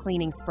household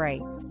cleaning spray.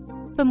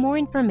 For more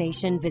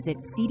information, visit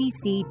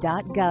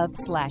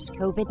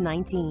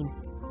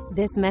cdc.gov/COVID-19.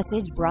 This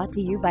message brought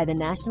to you by the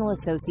National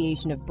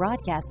Association of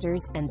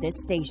Broadcasters and this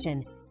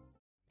station.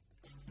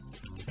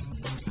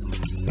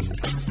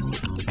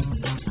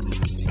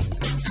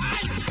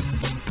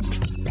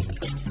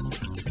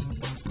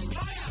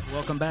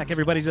 Welcome back,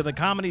 everybody, to the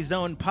Comedy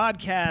Zone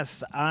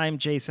podcast. I'm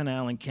Jason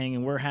Allen King,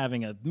 and we're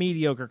having a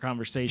mediocre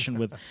conversation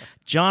with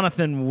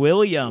Jonathan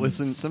Williams.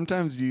 Listen,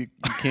 sometimes you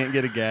can't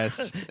get a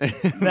guest.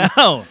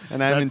 No.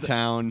 And I'm in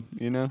town,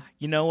 you know?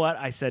 You know what?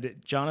 I said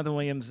it. Jonathan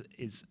Williams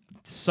is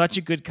such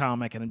a good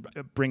comic and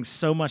brings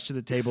so much to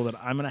the table that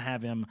I'm going to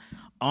have him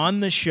on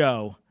the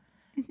show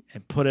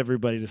and put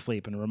everybody to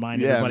sleep and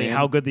remind everybody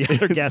how good the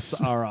other guests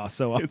are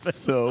so often. It's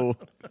so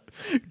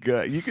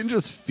good. You can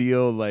just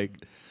feel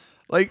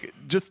I'm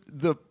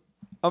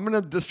going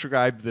to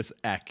describe this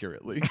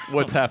accurately,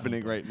 what's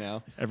happening right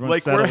now.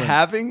 Everyone's we're settling.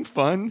 having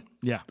fun.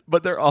 Yeah.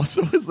 But there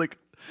also is the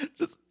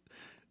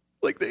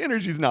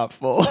energy's not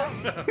full.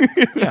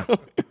 Yeah.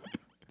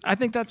 I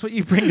think that's what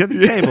you bring to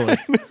the table.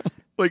 It's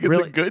it's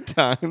really a good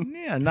time.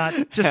 Yeah, not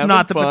the Having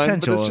fun,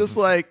 potential. But it's just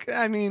I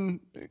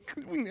can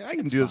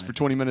do this for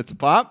 20 minutes a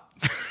pop.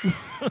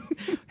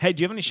 Hey,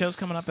 do you have any shows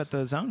coming up at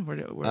the Zone? Where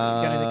you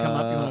got anything coming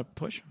up you want to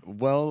push?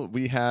 Well,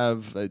 we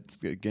have, it's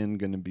again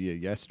going to be a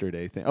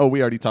yesterday thing. Oh, we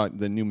already talked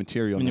the new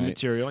material night. New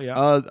material,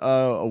 yeah.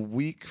 A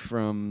week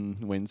from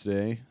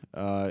Wednesday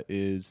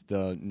is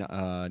the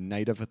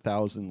Night of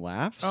 1,000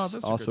 Laughs. Oh,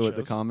 those are also good at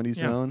the shows. Comedy Yeah.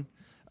 Zone.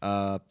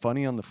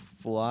 Funny on the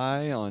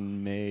Fly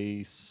on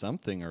May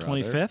something or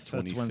 25th.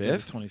 other. That's Wednesday the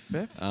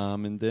 25th.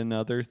 And then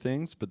other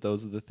things, but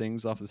those are the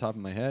things off the top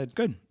of my head.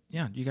 Good.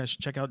 Yeah, you guys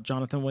should check out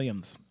Jonathan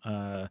Williams.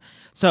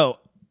 So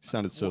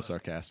Sounded so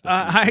sarcastic.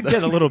 I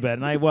did a little bit,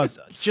 and I was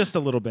just a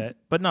little bit.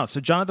 But no, so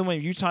Jonathan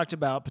Williams, you talked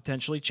about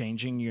potentially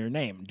changing your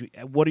name.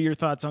 What are your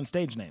thoughts on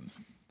stage names?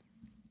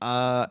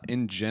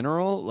 In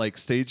general,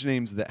 stage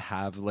names that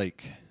have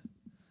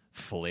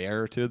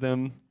flair to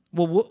them.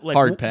 Well,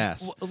 hard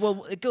pass.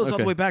 Well, it goes all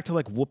the Okay. way back to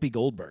Whoopi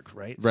Goldberg,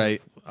 right? So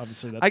Right.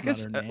 obviously, that's I not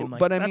guess, her name.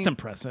 but I that's mean-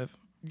 impressive.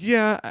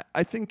 Yeah,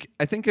 I think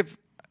if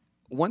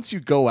once you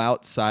go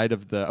outside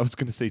of the, I was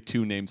going to say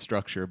two name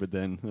structure, but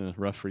then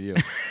rough for you.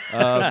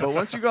 But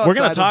once you go outside, We're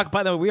going to talk.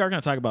 By the way, we are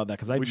going to talk about that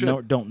because I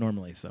should. don't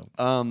normally. So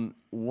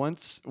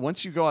once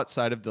you go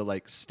outside of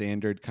the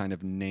standard kind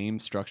of name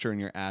structure, and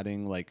you're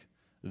adding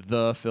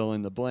the fill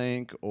in the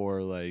blank or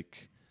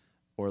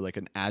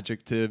an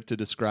adjective to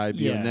describe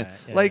you, and then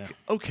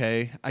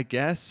okay, I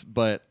guess,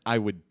 but I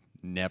would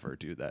never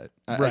do that.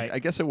 Right. I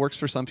guess it works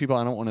for some people.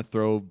 I don't want to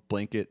throw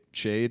blanket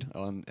shade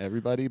on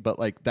everybody, but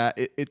that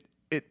it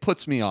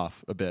puts me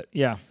off a bit.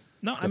 yeah.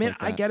 No, I mean, like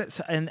I that. get it,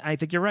 and I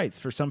think you're right.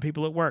 For some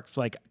people, it works.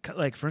 Like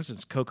for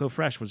instance, Coco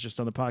Fresh was just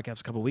on the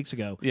podcast a couple weeks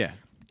ago. Yeah.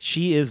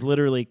 She is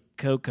literally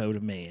Coco to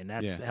me, and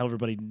that's how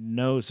everybody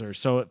knows her.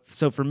 So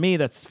for me,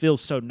 that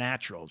feels so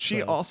natural.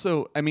 She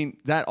also,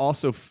 that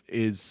also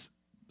is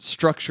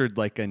structured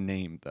like a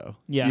name, though.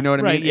 Yeah. You know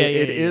what I Right, mean? yeah,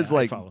 It yeah, is yeah, I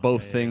like follow.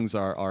 both Yeah, yeah, things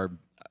are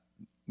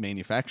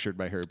manufactured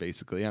by her,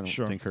 basically. I don't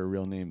Sure. think her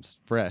real name's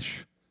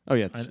Fresh. Oh,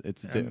 yeah,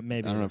 maybe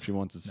I don't know it if she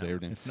wants us to say her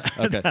name. it's not.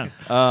 Okay.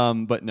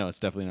 But no, it's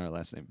definitely not her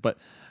last name. But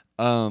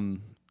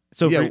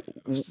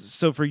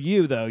So for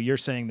you, though, you're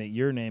saying that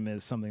your name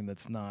is something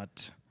that's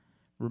not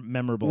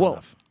memorable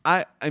enough.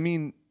 I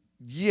mean,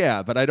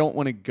 yeah, but I don't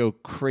want to go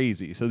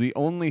crazy. So the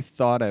only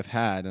thought I've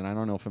had, and I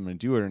don't know if I'm going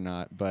to do it or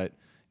not, but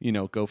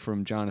go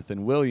from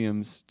Jonathan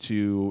Williams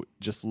to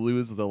just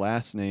lose the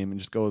last name and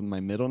just go with my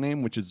middle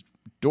name, which is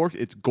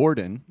It's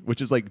Gordon,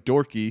 which is like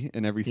dorky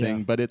and everything,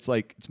 Yeah. but it's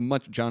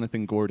much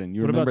Jonathan Gordon.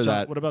 You What remember about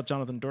that? What about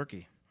Jonathan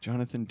Dorky?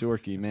 Jonathan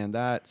Dorky, man,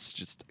 that's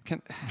just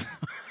can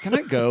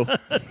I go?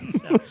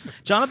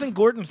 Jonathan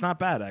Gordon's not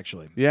bad,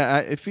 actually. Yeah,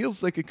 it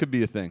feels like it could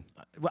be a thing.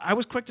 I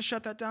was quick to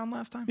shut that down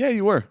last time. Yeah,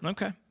 you were.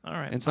 Okay. All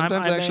right. And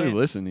sometimes I actually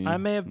listen to you. I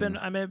may have been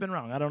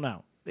wrong. I don't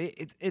know.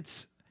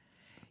 It's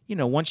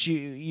once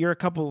you're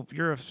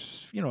a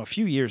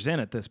few years in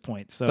at this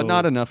point. So, but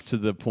not enough to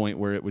the point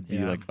where it would be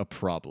like a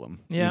problem.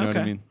 Yeah, you know okay.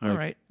 what I mean? All Like,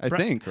 right. I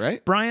think,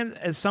 right? Brian,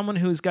 as someone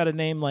who's got a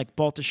name like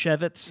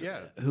Baltashevitz, Yeah.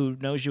 who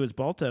knows you as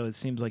Balto, it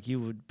seems like you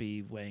would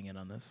be weighing in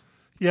on this.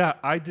 Yeah,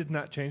 I did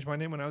not change my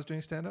name when I was doing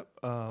stand-up.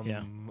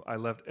 Yeah. I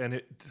left, and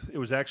it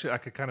was actually, I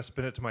could kind of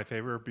spin it to my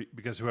favor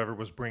because whoever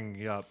was bringing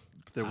me up,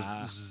 there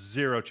was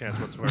zero chance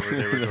whatsoever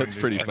they were going That's to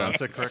pretty pronounce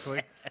fun. it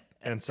correctly.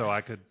 And so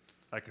I could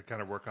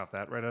kind of work off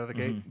that right out of the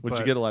gate. Would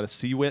you get a lot of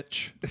sea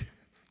witch?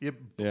 Yeah,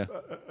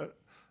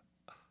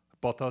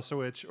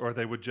 Baltasowicz, or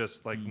they would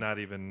just like not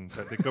even,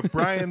 they go,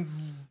 Brian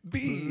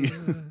B.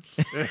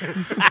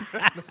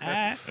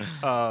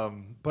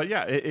 But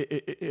yeah,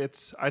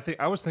 it's,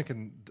 I was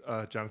thinking,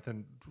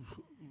 Jonathan,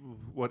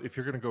 what if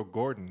you're going to go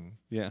Gordon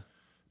Yeah.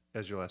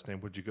 as your last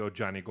name, would you go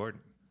Johnny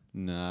Gordon?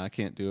 No, I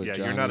can't do it. Yeah,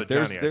 Johnny. you're not a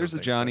there's Johnny, I there's don't a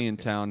think, Johnny but, in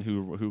town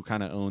who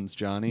kind of owns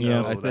Johnny.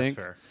 Yeah. I Oh, that's think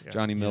fair. Yeah.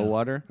 Johnny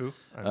Millwater. Who?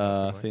 I'm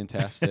not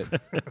familiar.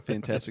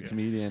 Fantastic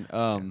comedian.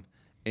 And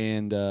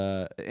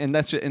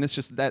it's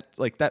just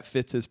that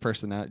fits his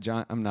personality.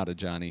 I'm not a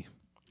Johnny.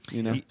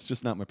 It's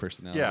just not my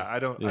personality. Yeah, I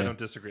don't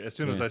disagree. As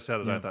soon as I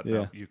said it, I thought,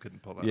 no, you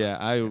couldn't pull that Yeah,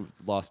 off. I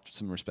lost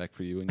some respect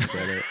for you when you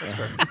said it.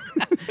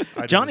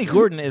 I Johnny didn't-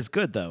 Gordon is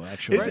good though,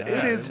 actually. It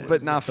is,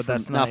 but not for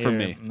that's not not for your-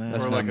 me. no.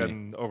 That's Or not like me.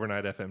 an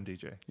overnight FM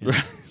DJ.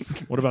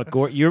 What about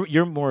Gordon?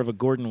 You're more of a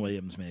Gordon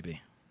Williams,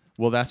 maybe.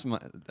 Well, that's my.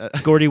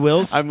 Gordy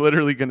Wills. I'm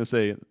literally gonna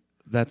say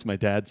that's my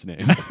dad's name.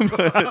 His middle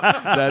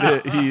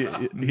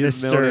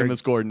Mr. name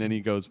is Gordon, and he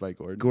goes by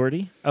Gordon.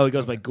 Gordy. Oh, he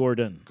goes by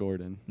Gordon.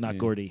 Gordon, Not yeah.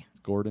 Gordy.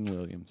 Gordon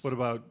Williams. What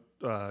about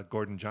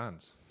Gordon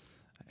Johns?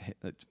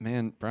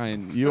 Man,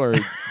 Brian, you are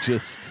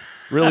just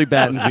really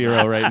batting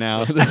zero right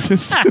now. This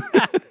is.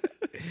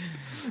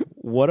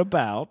 What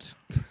about?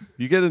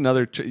 You get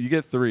another. You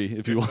get 3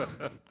 if you want.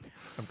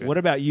 What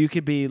about you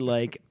could be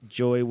like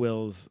Joy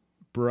Will's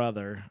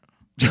brother?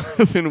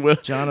 Jonathan Will.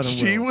 Jonathan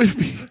She Wills. would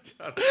be.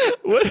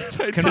 What if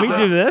I Can we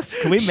do this?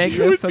 Can we make She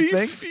this would be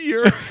something?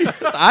 furious.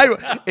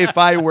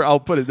 I'll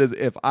put it this: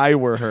 if I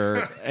were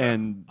her,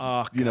 and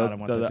Oh, God, I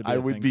want that to be I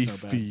a would thing be so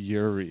bad.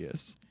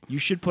 furious. You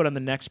should put on the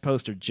next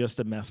poster just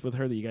to mess with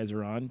her that you guys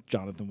are on.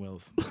 Jonathan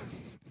Wills.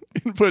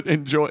 Put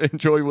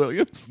enjoy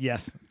Williams.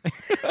 Yes.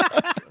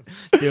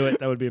 Do it.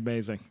 That would be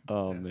amazing.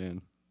 Oh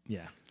man.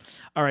 Yeah.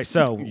 All right.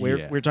 So we're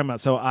Yeah. talking about.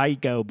 So I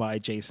go by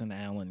Jason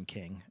Allen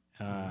King,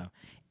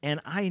 and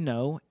I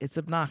know it's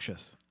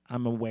obnoxious.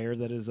 I'm aware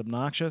that it is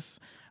obnoxious.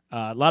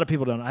 A lot of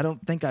people don't. I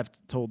don't think I've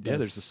told this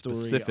there's a story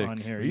specific on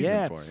here.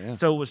 reason for it, yeah.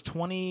 So it was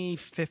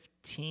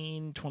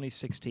 2015,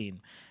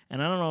 2016,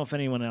 and I don't know if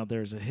anyone out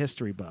there is a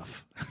history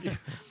buff,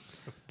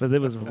 but it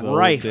was The old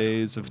rife.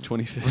 days of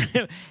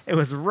 2015. It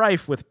was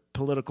rife with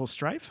political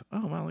strife.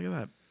 Oh wow, look at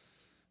that.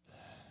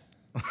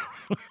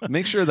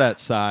 Make sure that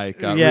sigh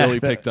got Yeah, really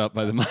that- picked up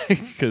by the mic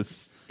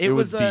because it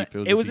was deep.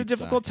 It was a deep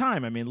difficult sigh.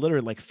 time. I mean,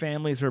 literally, like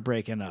families were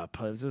breaking up.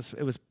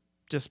 It was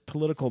just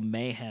political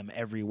mayhem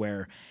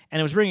everywhere, and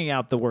it was bringing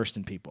out the worst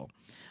in people.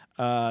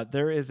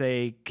 There is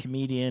a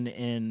comedian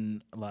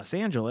in Los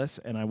Angeles,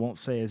 and I won't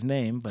say his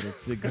name, but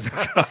it's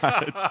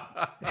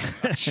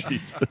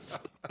Jesus.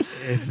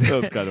 That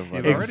was kind of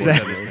funny. You've already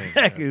said his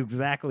name.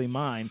 exactly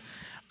mine.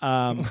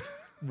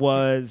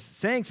 Was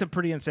saying some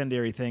pretty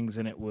incendiary things,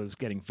 and it was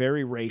getting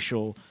very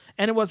racial.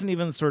 And it wasn't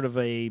even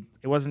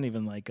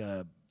like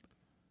a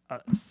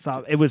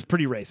it was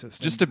pretty racist.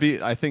 Just to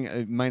be, I think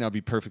it might not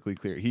be perfectly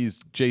clear.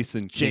 He's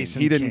Jason King.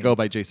 Jason He didn't King. go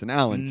by Jason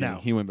Allen King. No.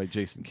 He went by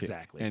Jason King.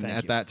 Exactly. And Thank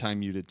at you. that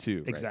time, you did too.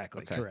 Right?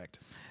 Exactly. Okay. Correct.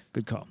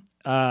 Good call.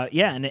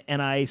 Yeah,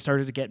 and I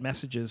started to get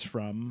messages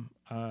from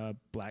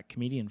black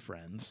comedian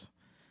friends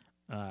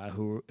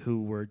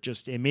who were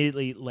just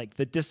immediately like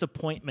the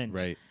disappointment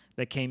Right.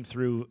 that came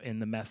through in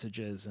the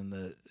messages and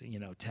the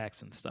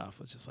texts and stuff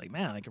was just like,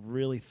 man, I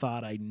really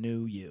thought I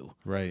knew you.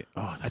 Right.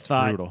 Oh, that's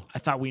brutal. brutal. I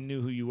thought we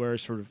knew who you were,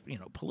 sort of,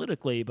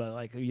 politically, but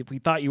like we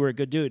thought you were a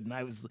good dude, and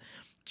I was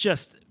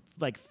just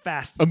like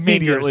fast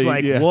Immediately, fingers,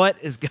 like, yeah. what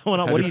is going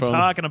on? Had What are your you phone.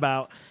 talking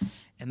about?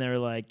 And they were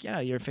like, yeah,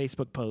 your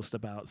Facebook post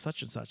about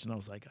such and such, and I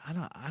was like,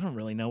 I don't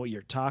really know what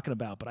you're talking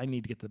about, but I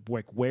need to get the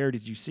where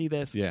did you see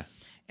this? Yeah.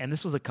 And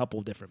this was a couple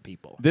of different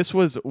people. This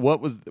was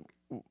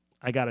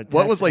I got a text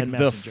what was like and the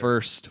messenger.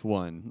 first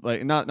one?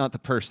 Like not the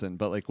person,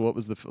 but like what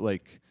was the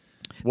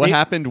what They-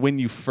 happened when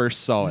you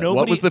first saw it?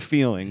 What was the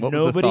feeling? What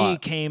was the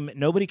thought?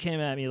 Nobody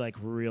came at me like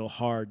real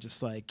hard,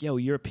 just like, yo,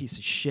 you're a piece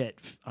of shit.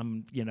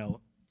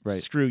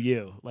 Right. Screw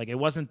you. Like it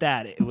wasn't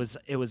that. It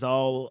was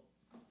all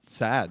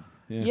Sad.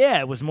 yeah,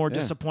 it was more Yeah.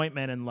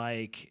 disappointment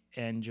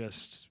and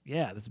just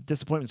this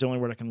disappointment's the only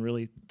word I can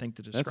really think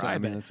to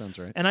describe it. That sounds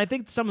right. And I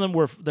think some of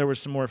them there was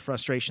some more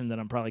frustration than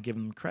I'm probably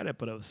giving them credit,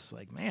 but it was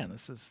like, man,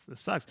 this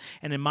sucks.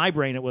 And in my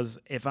brain, it was,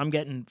 if I'm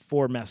getting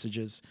 4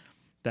 messages,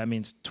 that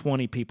means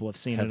 20 people have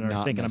seen Have it and are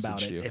not thinking about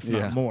messaged it, you. if Yeah.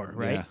 not more,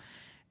 right? Yeah.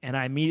 And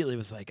I immediately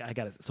was like, I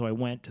got it. So I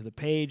went to the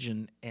page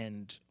and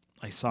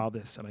I saw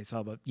this, and I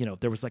saw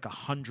there was like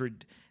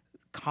 100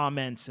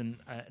 comments, and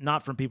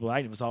not from people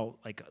it was all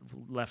like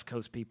left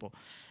coast people,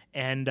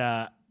 and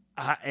I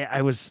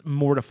I was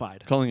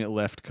mortified. Calling it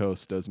left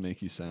coast does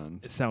make you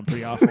sound. It sounds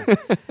pretty awful.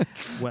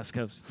 West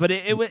Coast. But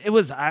it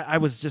was, I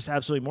was just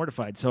absolutely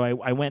mortified. So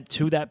I went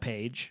to that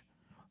page.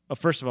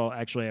 First of all,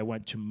 actually, I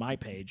went to my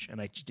page,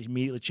 and I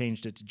immediately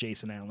changed it to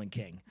Jason Allen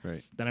King.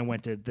 Right. Then I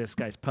went to this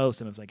guy's post,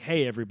 and I was like,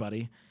 hey,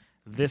 everybody,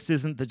 this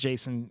isn't the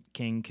Jason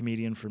King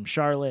comedian from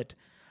Charlotte.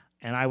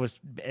 And I was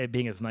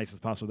being as nice as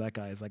possible with that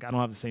guy. I was like, I don't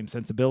have the same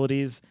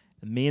sensibilities.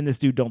 And me and this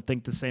dude don't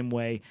think the same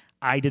way.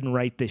 I didn't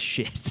write this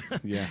shit.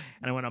 Yeah.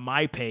 And I went on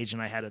my page,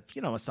 and I had a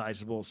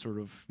sizable sort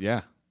of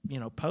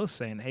post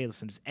saying, hey,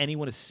 listen, does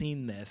anyone have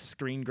seen this?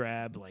 Screen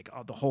grab, like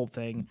the whole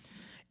thing.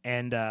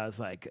 And I was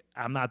like,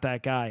 I'm not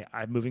that guy.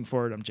 I'm moving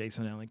forward. I'm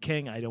Jason Allen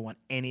King. I don't want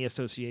any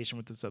association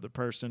with this other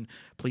person.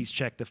 Please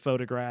check the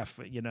photograph,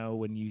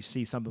 when you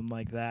see something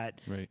like that.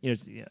 Right.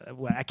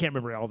 I can't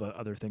remember all the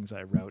other things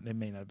I wrote, and it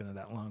may not have been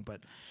that long.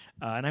 But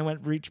and I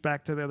reached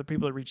back to the other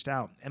people that reached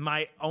out. And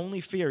my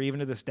only fear, even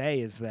to this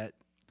day, is that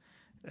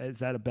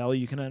a bell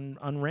you can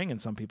unring in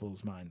some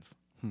people's minds.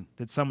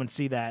 Did someone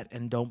see that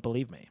and don't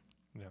believe me?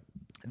 Yeah.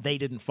 They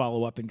didn't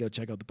follow up and go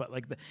check out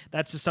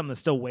that's just something that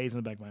still weighs in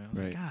the back of my mind. I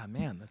was Right. like,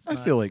 man, I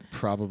feel like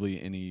probably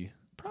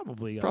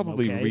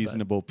okay,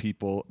 reasonable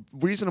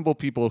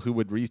people who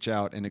would reach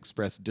out and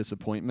express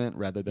disappointment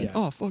rather than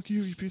oh fuck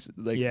you piece of,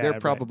 they're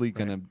probably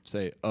gonna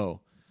say oh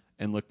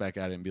and look back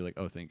at it and be like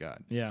oh thank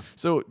God. Yeah.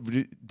 So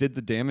did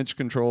the damage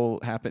control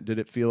happen? Did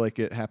it feel like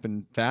it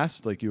happened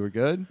fast? Like you were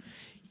good?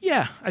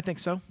 Yeah, I think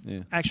so.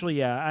 Yeah. Actually,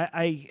 yeah.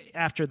 I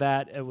after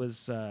that it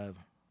was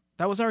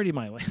that was already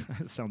my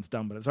it sounds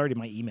dumb, but it was already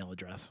my email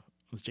address.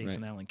 It was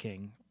Jason Allen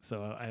King.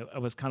 So I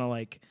was kind of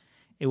like,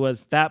 it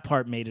was, that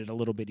part made it a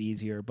little bit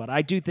easier, but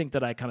I do think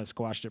that I kind of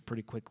squashed it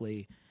pretty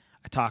quickly.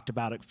 I talked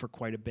about it for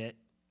quite a bit,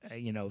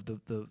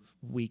 the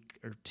week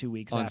or 2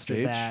 weeks on after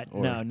stage, that.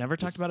 No, never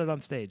talked about it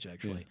on stage,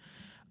 actually.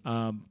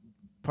 Yeah.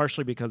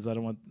 Partially because I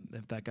don't want,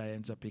 if that guy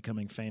ends up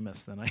becoming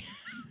famous, then I...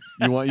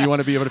 you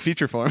want to be able to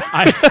feature for him.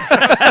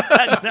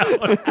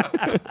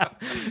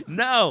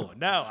 No,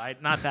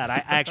 not that.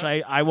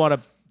 I want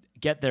to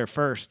get there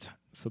first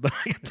so that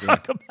I can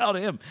talk about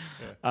him.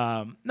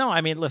 Yeah. No, I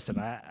mean, listen,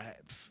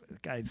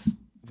 guys,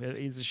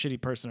 he's a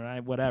shitty person,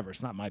 or whatever.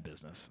 It's not my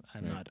business.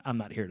 I'm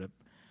not here to,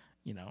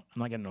 I'm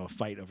not getting into a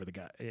fight over the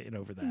guy,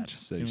 over that.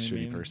 Just say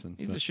shitty person.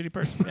 He's a shitty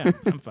person. Yeah,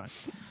 I'm fine.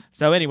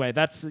 So anyway,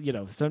 that's,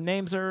 so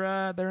names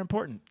are, they're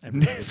important.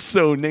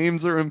 So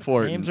names are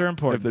important. Names are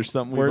important. If there's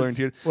something we learned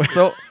here.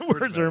 So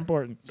words are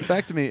important. So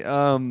back to me.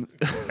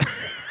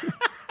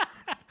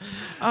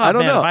 I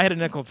don't know. If I had a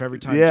nickel for every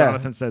time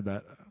Jonathan said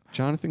that.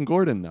 Jonathan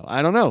Gordon, though.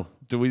 I don't know.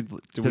 Do we?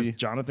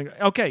 Jonathan?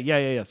 Okay,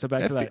 yeah. So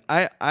back to that.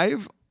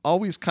 I've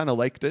always kind of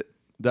liked it,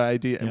 the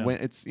idea, and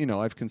when it's,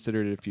 I've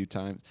considered it a few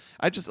times.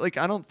 I just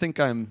I don't think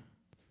I'm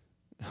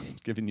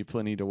giving you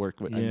plenty to work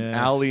with. Yes.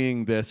 I'm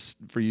alleying this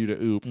for you to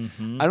oop.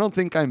 Mm-hmm. I don't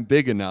think I'm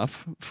big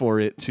enough for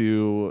it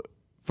to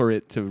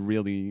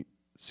really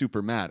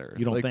super matter.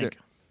 You don't think?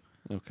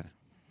 Okay.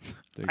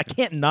 I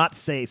can't not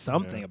say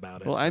something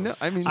about it. Well, I know.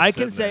 I mean, I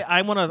can say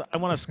I want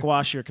to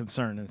squash your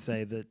concern and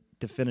say that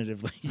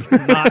definitively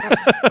you're not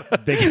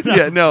big enough.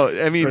 Yeah, no.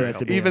 I mean,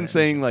 even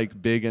saying saying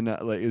big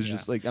enough, it's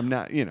just I'm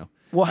not.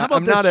 Well, how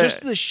about this?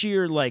 Just the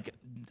sheer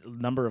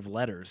number of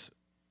letters,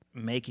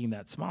 making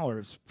that smaller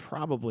is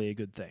probably a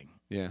good thing.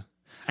 Yeah.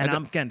 And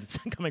I'm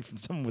coming from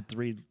someone with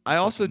 3. I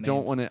also don't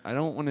names. want to. I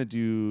don't want to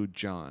do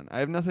John. I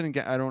have nothing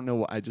against. I don't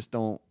know. I just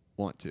don't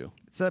want to.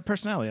 It's a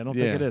personality. I don't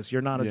think it is.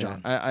 You're not a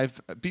John.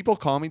 I've people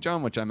call me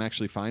John, which I'm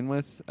actually fine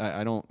with.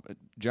 I don't.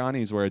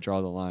 Johnny's where I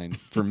draw the line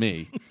for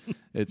me.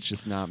 It's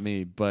just not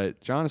me.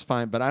 But John is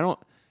fine. But I don't.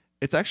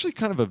 It's actually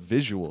kind of a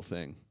visual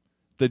thing.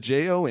 The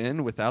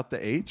Jon without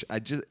the H. I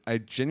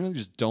genuinely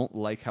just don't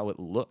like how it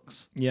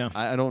looks. Yeah.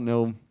 I don't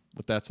know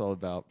what that's all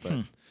about,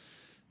 but.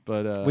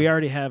 But we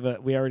already have a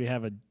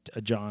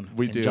John.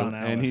 We do, John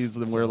Alice,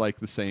 and we're like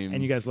the same.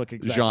 And you guys look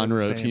exactly genre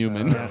the same, of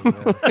human.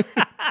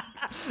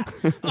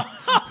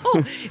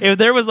 If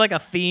there was a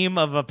theme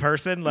of a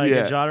person,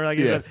 a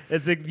genre,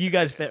 it's you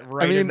guys fit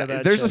right. into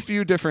that there's shit. a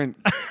few different.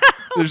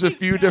 There's a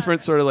few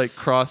different sort of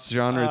cross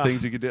genre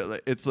things you could do.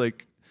 It's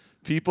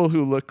people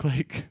who look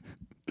like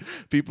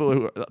people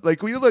who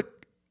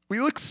we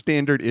look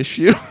standard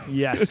issue.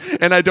 Yes.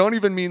 And I don't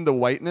even mean the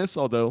whiteness,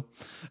 although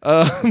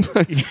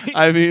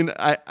I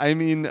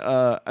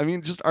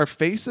mean just our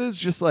faces,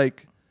 just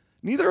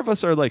neither of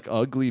us are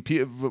ugly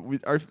people.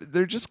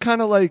 They're just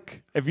kind of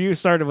if you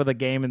started with a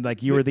game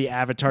and you were the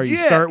avatar you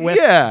start with.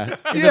 Yeah.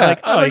 Yeah.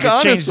 Oh, you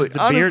could change honestly,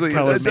 the beard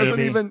color it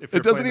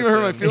doesn't even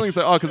hurt my feelings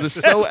at all because it's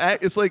so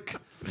it's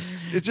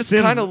it just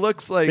kind of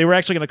looks like they were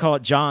actually going to call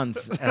it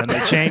John's and they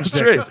changed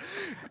it.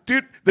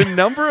 Dude, the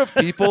number of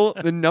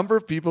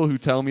people who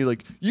tell me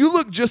you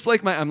look just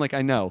like I'm like,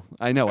 I know,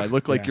 I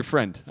look like your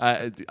friend,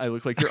 I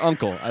look like your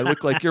uncle, I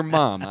look like your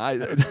mom.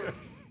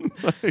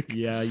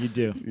 Yeah, you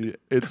do.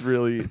 It's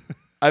really,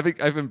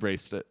 I've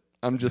embraced it.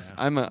 I'm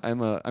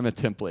a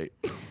template.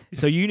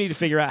 So you need to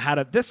figure out how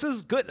to. This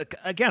is good.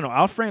 Again,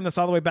 I'll frame this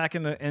all the way back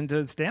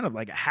into stand-up.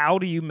 Like, how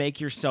do you make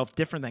yourself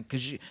different than?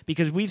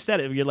 Because we've said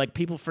it. You're like,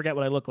 people forget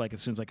what I look like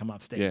as soon as I come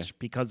off stage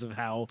because of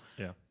how.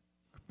 Yeah.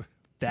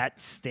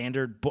 That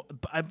standard.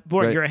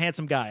 Right. You're a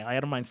handsome guy. I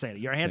don't mind saying it.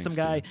 You're a handsome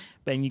guy,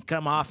 and you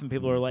come off, and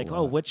people are like,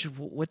 "Oh, which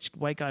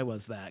white guy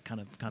was that?" Kind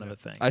of a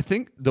thing. I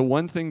think the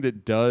one thing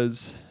that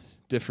does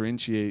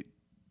differentiate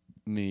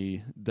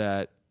me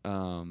that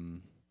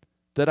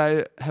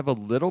I have a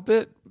little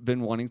bit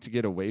been wanting to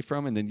get away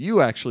from, and then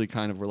you actually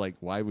kind of were like,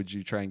 "Why would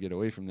you try and get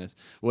away from this?"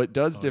 What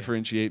does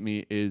differentiate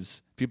me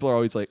is people are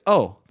always like,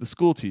 "Oh, the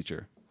school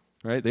teacher."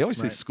 Right? They always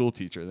say school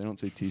teacher. They don't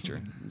say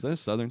teacher. Is that a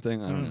Southern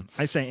thing? I don't know.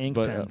 I say ink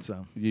pen.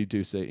 So you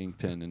do say ink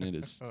pen, and it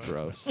is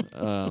gross.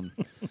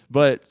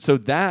 But so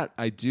that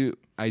I do.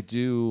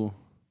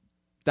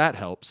 That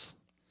helps.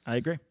 I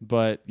agree.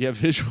 But yeah,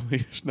 visually,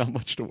 there's not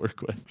much to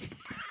work with.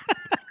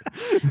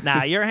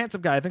 Nah, you're a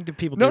handsome guy. I think that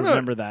people do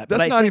remember that.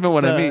 That's not even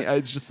what I mean.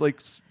 It's just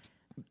like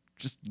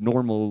just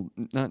normal,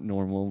 not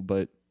normal,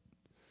 but.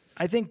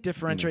 I think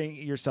differentiating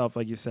yourself,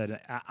 like you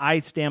said, I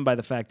stand by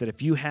the fact that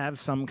if you have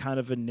some kind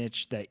of a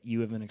niche that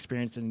you have an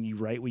experience in and you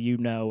write what you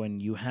know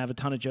and you have a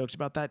ton of jokes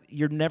about that,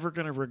 you're never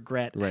going to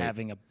regret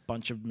having a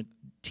bunch of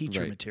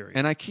teacher material.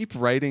 And I keep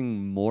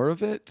writing more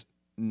of it,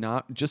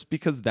 not just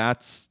because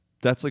that's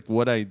like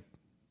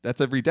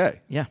that's every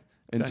day. Yeah.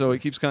 And so it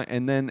keeps kind of,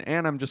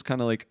 and I'm just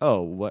kind of like,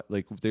 oh, what?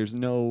 Like, there's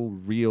no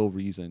real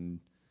reason.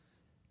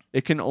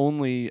 It can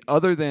only,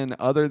 other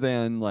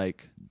than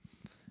like,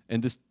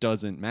 and this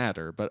doesn't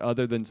matter, but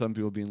other than some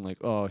people being like,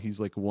 oh,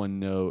 he's like one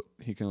note,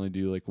 he can only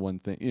do like one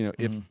thing, you know,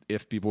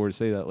 if people were to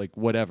say that, like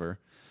whatever.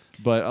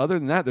 But other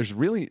than that, there's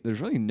really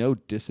no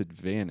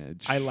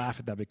disadvantage. I laugh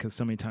at that because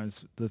so many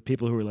times the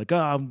people who are like,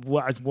 oh,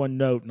 it's one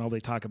note, and all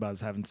they talk about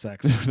is having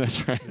sex.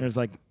 That's right. There's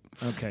like,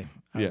 okay,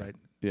 all right.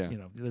 Yeah. You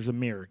know, there's a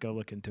mirror. Go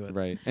look into it.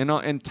 Right.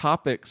 And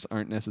topics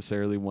aren't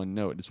necessarily one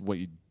note. It's what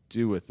you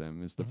do with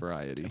them is the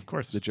variety. Of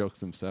course. The jokes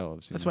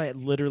themselves. That's why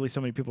literally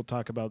so many people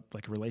talk about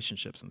like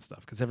relationships and stuff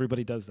because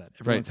everybody does that.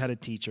 Everyone's had a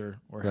teacher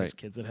or has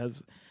kids that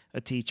has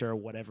a teacher or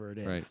whatever it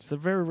is. Right. It's a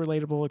very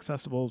relatable,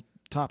 accessible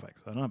topic.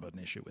 So I don't have an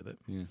issue with it.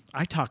 Yeah.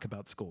 I talk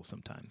about school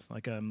sometimes.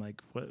 Like I'm like,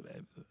 what?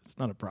 It's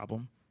not a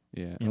problem.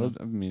 Yeah,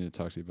 I mean to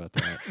talk to you about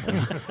that.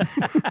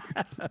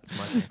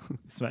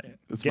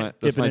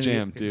 That's my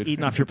jam, dude.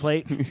 Eating off your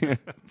plate. I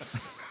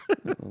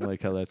don't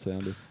like how that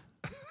sounded.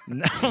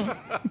 No.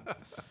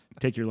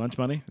 Take your lunch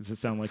money? Does it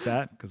sound like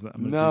that? Because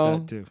I'm going to do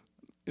that too.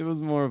 It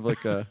was more of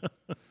like a.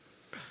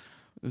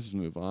 Let's just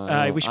move on.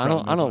 I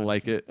don't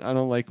like it. I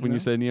don't like when you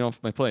said eat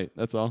off my plate.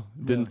 That's all.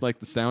 Didn't like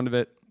the sound of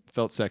it.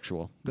 Felt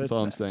sexual. That's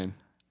all I'm saying.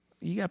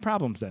 You got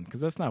problems then, because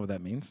that's not what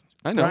that means.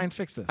 I know. Try and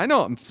fix this. I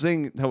know. I'm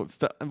saying how it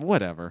felt.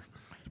 Whatever.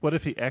 What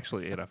if he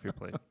actually ate off your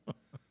plate?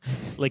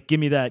 Like, give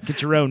me that.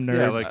 Get your own, nerd.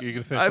 Yeah, like you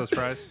can finish those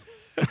fries.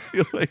 I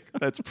feel like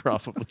that's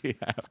probably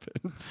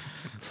happened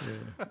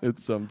at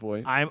some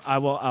point. I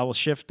will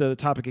shift the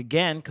topic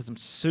again because I'm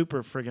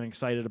super friggin'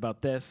 excited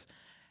about this.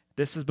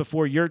 This is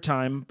before your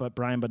time, but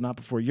not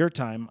before your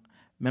time.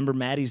 Remember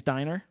Maddie's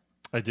Diner?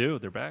 I do.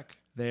 They're back.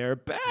 They're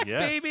back,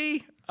 Yes.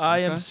 baby. I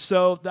haven't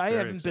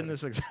excited. been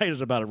this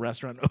excited about a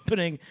restaurant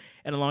opening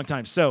in a long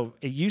time. So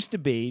it used to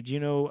be, do you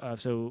know,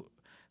 so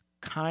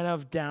kind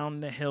of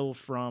down the hill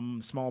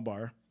from Small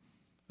Bar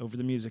over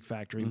the Music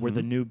Factory where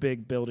the new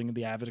big building,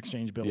 the Avid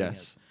Exchange building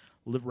is.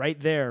 Right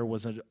there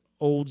was an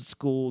old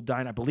school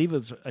diner. I believe it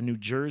was a New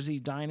Jersey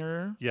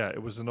diner. Yeah,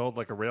 it was an old,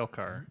 like a rail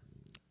car.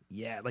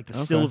 Yeah, like the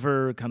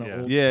silver kind of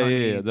old.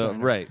 Yeah.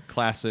 diner.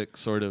 Classic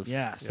sort of.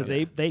 Yeah, so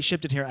they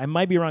shipped it here. I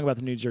might be wrong about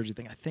the New Jersey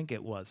thing. I think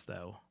it was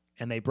though,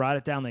 and they brought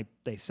it down.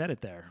 They set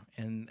it there,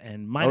 and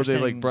my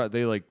understanding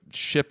they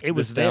shipped it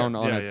was this there. down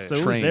on a So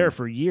train. it was there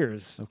for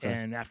years, Okay.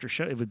 and after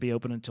show it would be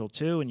open until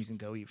 2, and you can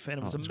go eat. And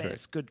it was a that's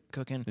mess. Good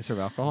cooking. They serve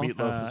alcohol.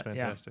 Meatloaf was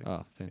fantastic.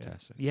 Oh,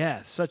 fantastic.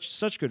 Yeah,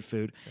 such good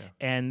food. Yeah.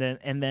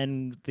 And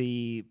then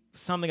the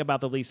something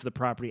about the lease of the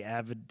property,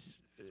 Avid.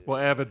 Well,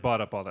 Avid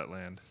bought up all that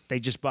land. They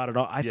just bought it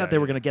all. I thought they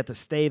were going to get to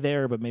stay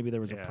there, but maybe there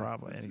was a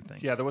problem. Anything.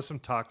 Yeah, there was some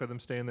talk of them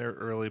staying there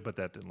early, but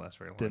that didn't last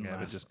very long. Didn't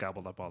Avid last. just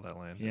gobbled up all that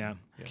land. Yeah.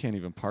 You can't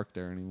even park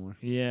there anymore.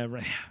 Yeah,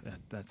 right.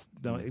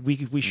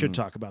 We should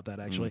talk about that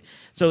actually.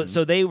 So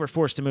they were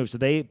forced to move. So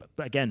they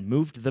again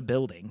moved the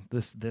building,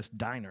 this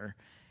diner,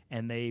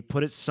 and they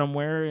put it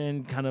somewhere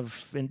in kind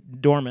of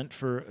dormant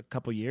for a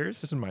couple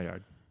years. It's in my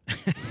yard.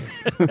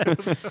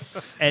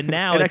 And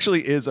now it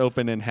actually is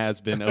open and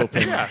has been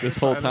open this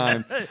whole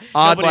time.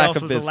 Nobody Lack else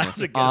of was allowed business.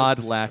 to get Odd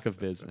it. lack of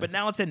business. But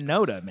now it's in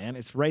Noda, man.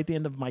 It's right at the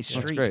end of my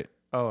street. That's great.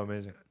 Oh,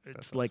 amazing.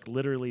 It's like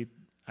literally,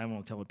 I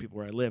won't tell the people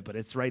where I live, but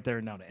it's right there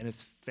in Noda, and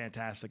it's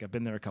fantastic. I've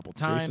been there a couple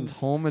times. Jason's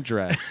home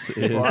address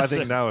is. Well, I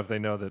think now if they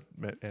know that,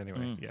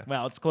 anyway, yeah.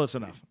 Well, it's close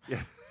enough.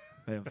 Yeah.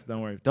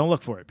 Don't worry. Don't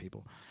look for it,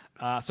 people.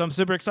 So I'm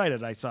super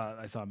excited. I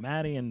saw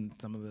Maddie and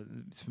some of the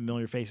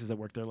familiar faces that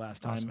worked there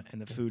last time, and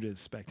the food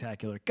is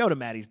spectacular. Go to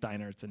Maddie's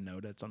Diner. It's in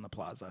Noda. It's on the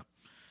plaza.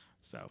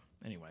 So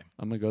anyway,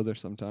 I'm gonna go there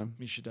sometime.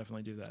 you should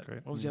definitely do that.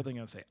 great. What was the other thing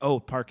I was saying? Oh,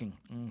 parking.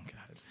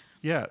 God.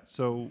 Yeah.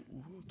 So,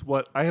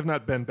 what I have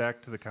not been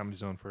back to the Comedy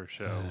Zone for a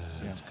show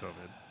since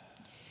COVID.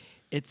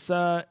 It's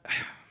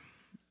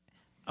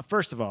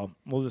first of all,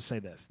 we'll just say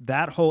this: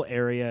 that whole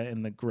area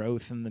and the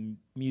growth and the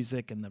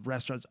music and the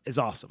restaurants is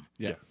awesome.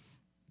 Yeah.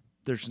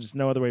 There's just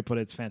no other way to put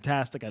it. It's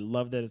fantastic. I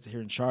love that it's here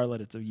in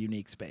Charlotte. It's a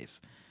unique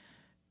space.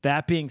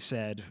 That being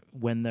said,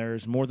 when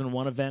there's more than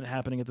one event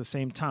happening at the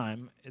same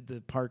time,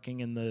 the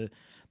parking and the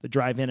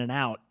drive in and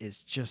out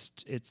is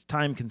just, it's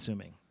time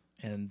consuming.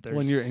 And there's,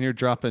 When you're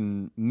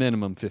dropping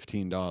minimum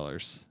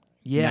 $15.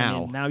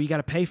 now, now you got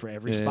to pay for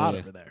every spot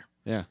over there.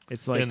 Yeah.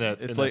 It's like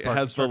It's like it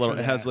has the little,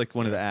 it has like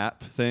one of the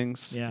app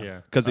things. Yeah.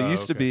 Yeah. Because it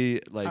used to be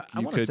like I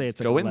you wanna could say it's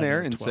like go in 11 there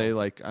or and 12. say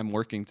like I'm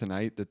working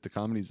tonight at the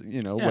Comedy's,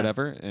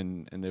 whatever,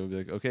 and they would be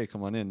like, okay,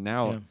 come on in.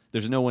 Now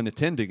there's no one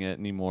attending it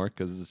anymore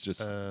because it's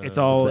just it's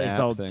all the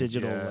app thing.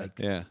 digital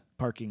Yeah.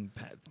 parking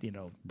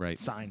Right.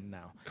 sign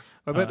now.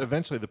 I bet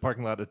eventually the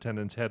parking lot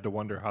attendants had to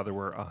wonder how there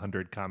were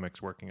 100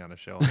 comics working on a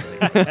show.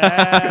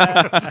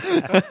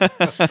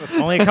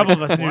 Only a couple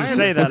of us need Why to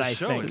say is that. the I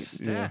show think. is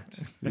stacked.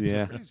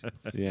 Yeah.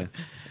 Yeah.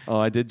 Oh,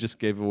 I did just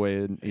give away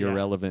an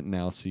irrelevant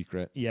now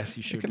secret. Yes,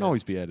 you should. It can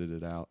always be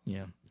edited out.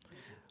 Yeah.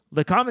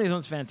 The Comedy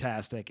Zone's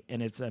fantastic,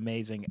 and it's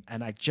amazing.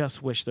 And I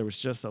just wish there was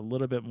just a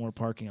little bit more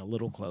parking a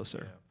little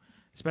closer,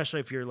 especially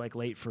if you're like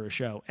late for a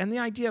show. And the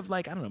idea of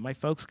like, I don't know, my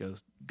folks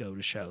go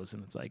to shows,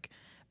 and it's like,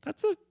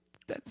 that's a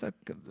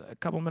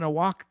couple minute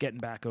walk getting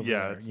back over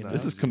there. it's You know? not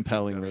This is easy.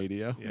 compelling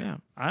radio. Yeah,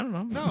 I don't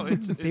know. No,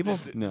 it's people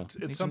No. It's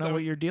need to something know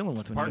what you're dealing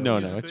with. When Parking you're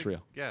No, is a it's big-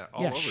 real. Yeah,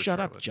 all yeah, over shut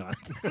up, Charlotte.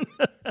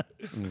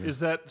 Jonathan. Is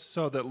that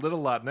so? That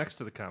little lot next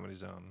to the Comedy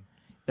Zone.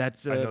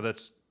 That's I know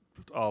that's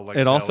all like.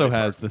 It also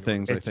valet has the parking.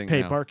 things I it's think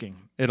paid now. parking.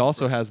 It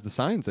also has the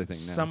signs I think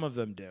now. Some of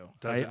them do.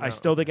 Does it I now?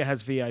 still think it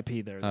has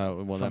VIP there. Oh,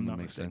 though, well, if that I'm not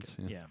makes mistaken.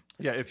 sense, yeah.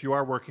 Yeah, if you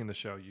are working the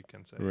show, you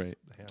can say Right.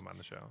 ham on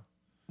the show.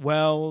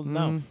 Well,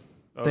 no.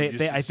 Oh,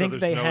 I think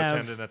there's they no have.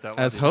 attendant at that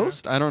As lobby there?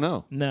 host, I don't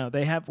know. No,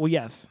 they have. Well,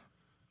 yes,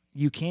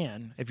 you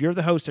can. If you're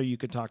the host, or you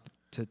could talk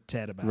to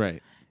Ted about Right.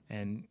 it,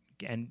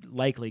 and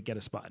likely get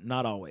a spot.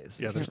 Not always.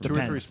 Yeah, It there's just 2 or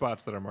 3 depends.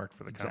 spots that are marked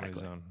for the Comedy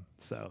Exactly. Zone.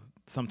 So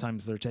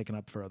sometimes they're taken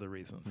up for other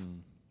reasons.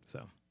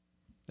 So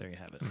there you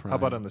have it. How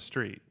about on the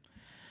street?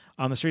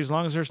 On the street, as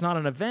long as there's not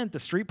an event, the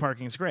street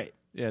parking is great.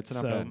 Yeah, it's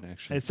not so, bad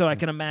actually. and so I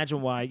can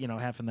imagine why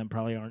half of them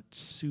probably aren't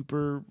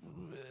super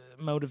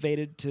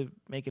motivated to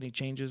make any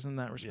changes in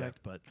that respect.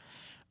 But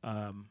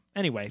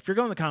anyway, if you're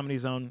going to the Comedy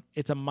Zone,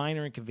 it's a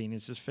minor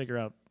inconvenience. Just figure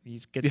out you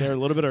get there a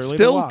little bit early. to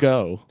Still walk.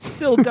 go.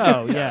 Still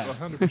go. Yeah,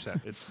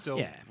 100%. It's still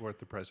Yeah. worth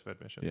the price of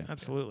admission. Yeah.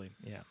 absolutely.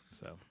 Yeah.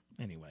 So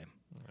anyway,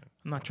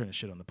 I'm not trying to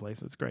shit on the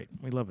place. It's great.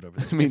 We love it over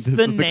there. I mean, It's this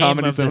is the name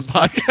Comedy of Zone this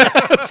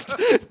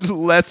podcast.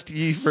 Lest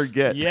ye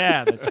forget.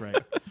 Yeah, that's right.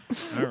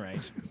 All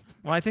right.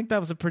 Well, I think that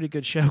was a pretty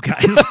good show,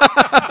 guys.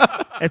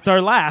 It's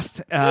our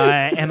last,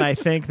 and I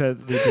think that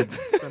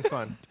It's been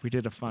fun. we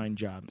did a fine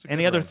job. a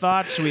Any good other run.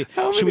 thoughts? Should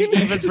we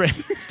many even bring?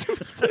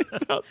 Say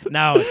about that.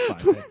 No,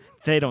 it's fine.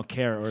 They don't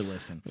care or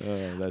listen.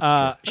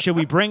 That's Should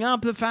we bring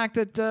up the fact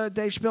that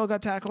Dave Chappelle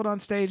got tackled on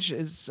stage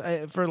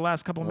for the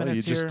last couple Well,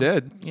 minutes? you just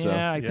here? did, so-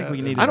 Yeah, I think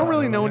we need. I to don't talk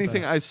really about know it.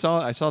 anything. I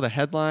saw the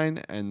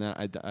headline, and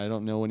I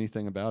don't know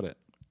anything about it.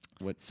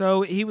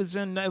 So he was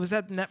in. It was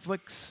at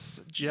Netflix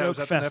Yeah, it was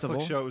Joke at Festival.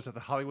 the Netflix show. It was at the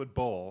Hollywood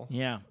Bowl.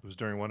 Yeah. It was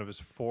during one of his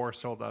 4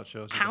 sold-out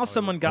shows. at the How Hollywood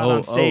someone Bowl. got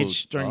on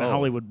stage during the oh.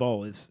 Hollywood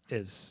Bowl is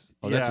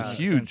Oh, that's Yeah. a Makes sense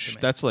huge. to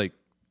me. That's like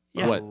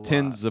Yeah. what A lot.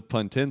 tens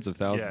upon tens of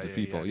thousands of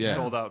people. He Yeah,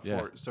 sold out yeah.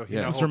 for. So he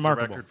Yeah. now It's holds the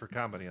remarkable. record for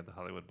comedy at the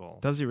Hollywood Bowl.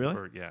 Does he really?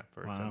 For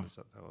Wow. attendance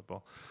at the Hollywood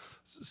Bowl.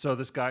 So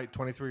this guy,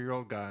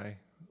 23-year-old guy,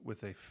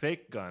 with a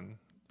fake gun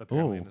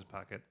apparently in his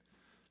pocket,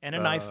 and a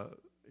knife.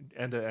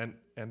 and a knife.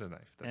 That's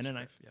And a right.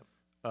 knife. Yep.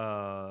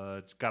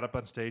 Got up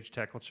on stage,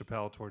 tackled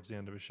Chappelle towards the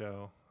end of a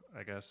show,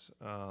 I guess.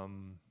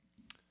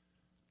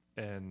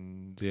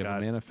 And Do you have got,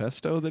 a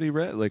manifesto that he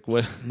read? Like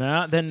what?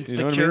 No, then You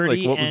know what I mean?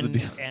 security Like, what was the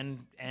deal?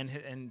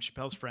 and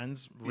Chappelle's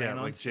friends yeah, ran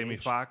on like stage. Jamie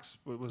Foxx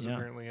was Yeah.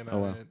 apparently in Oh,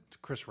 wow. it.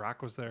 Chris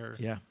Rock was there.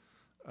 Yeah,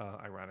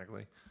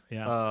 Ironically.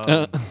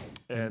 yeah.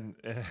 And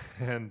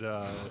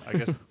I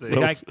guess they,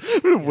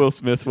 Will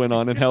Smith went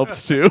on and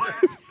helped too.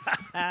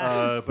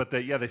 but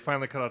they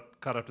finally caught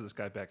up to this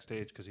guy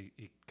backstage because he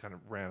kind of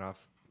ran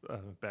off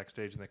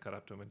backstage and they cut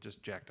up to him and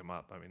just jacked him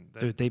up. I mean,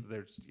 Dude,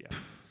 there's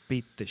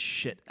Beat the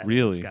shit out of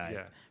Really? this guy.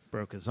 Yeah.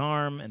 Broke his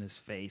arm and his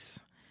face,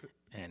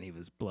 and he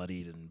was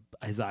bloodied, and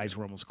his eyes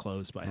were almost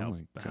closed by how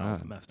my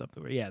God. messed up they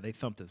were. Yeah, they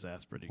thumped his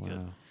ass pretty good.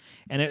 Wow.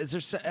 And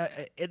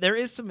there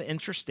is some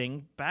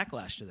interesting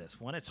backlash to this.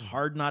 One, it's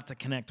hard not to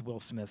connect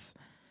Will Smith's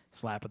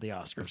slap at the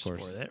Oscars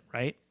course. for it,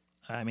 right?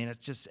 I mean,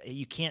 it's just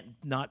you can't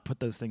not put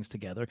those things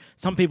together.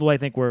 Some people, I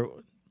think, were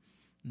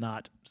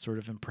not sort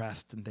of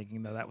impressed and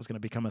thinking that was going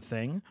to become a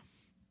thing.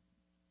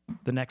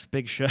 The next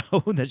big show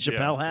that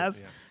Chappelle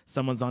has, yeah.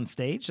 someone's on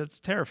stage. That's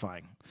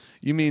terrifying.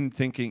 You mean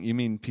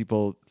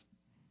people?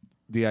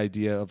 The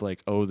idea of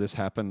like, oh, this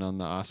happened on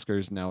the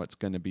Oscars, now it's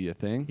going to be a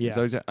thing. Yeah.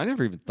 So I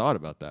never even thought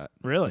about that.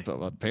 Really?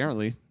 But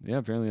apparently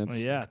that's. Well,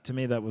 yeah, to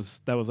me that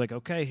was like,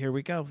 okay, here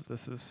we go.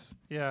 This is,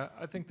 yeah.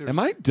 I think there's. Am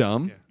I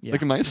dumb? Yeah.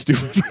 Like, am I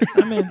stupid?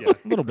 I mean, a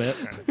little bit.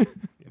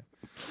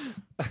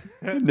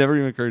 It never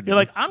even occurred to You're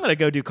me. like, I'm going to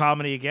go do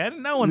comedy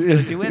again. No one's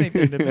going to do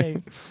anything to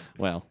me.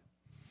 Well,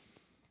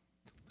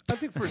 I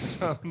think for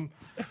some,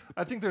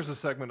 I think there's a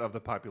segment of the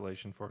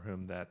population for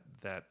whom that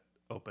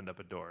opened up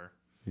a door.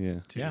 yeah.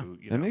 To, Yeah.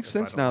 you That know, makes if I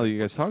sense don't now that like you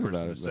what guys this talk person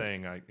about is it, but-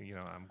 saying,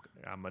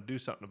 I'm gonna do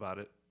something about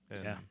it.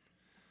 And, Yeah.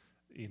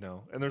 You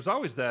know, and there's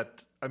always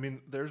that. I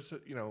mean, there's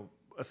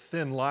a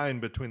thin line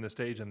between the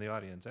stage and the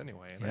audience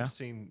anyway. And Yeah. I've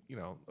seen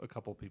a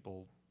couple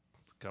people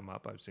come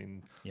up. I've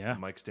seen Yeah. a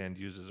mic stand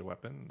used as a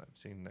weapon. I've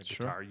seen a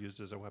Sure. guitar used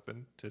as a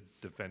weapon to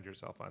defend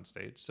yourself on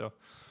stage. So,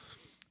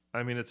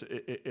 I mean, it's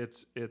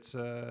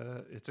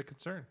a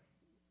concern.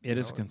 It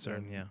is a know,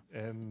 concern, and, yeah.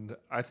 And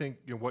I think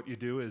what you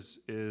do is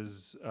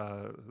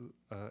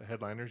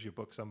headliners. You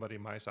book somebody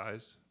my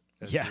size.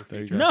 As Yeah. your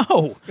feature.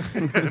 No.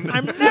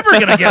 I'm never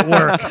going to get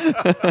work.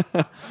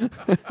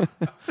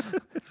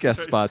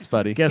 Guest spots,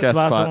 buddy. Guest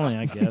spots only,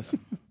 I guess.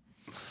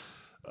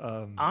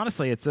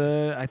 Honestly,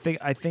 I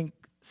think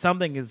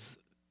something is.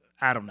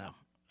 I don't know.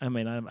 I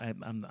mean,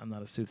 I'm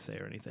not a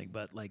soothsayer or anything,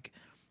 but like,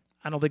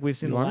 I don't think we've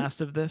seen You the aren't?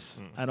 last of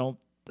this. I don't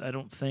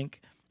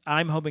think.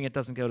 I'm hoping it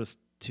doesn't go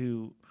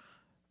to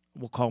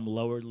we'll call them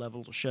lower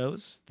level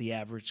shows, the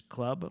average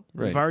club.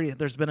 Right.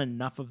 There's been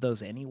enough of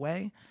those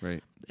anyway.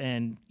 Right.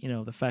 And,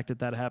 the fact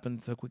that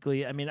happened so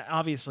quickly. I mean,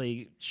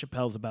 obviously,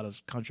 Chappelle's about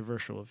as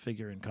controversial a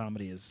figure in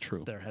comedy as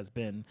True. there has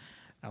been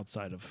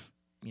outside of,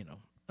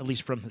 at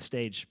least from the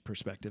stage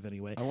perspective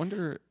anyway. I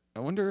wonder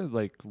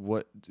like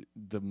what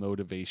the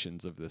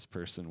motivations of this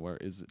person were.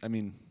 I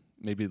mean,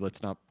 maybe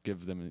let's not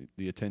give them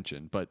the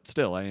attention, but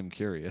still, I am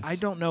curious. I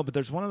don't know, but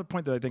there's one other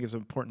point that I think is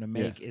important to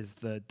make is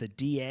the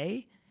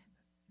DA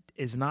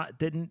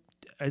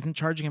isn't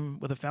charging him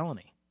with a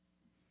felony.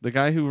 The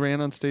guy who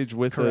ran on stage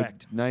with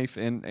Correct. a knife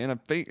and a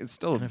fake is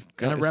still And a it's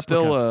replica.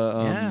 still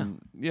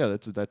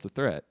that's a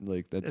threat.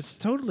 Like It's that's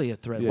totally a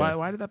threat. Yeah.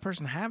 Why did that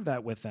person have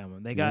that with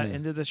them? They got Yeah.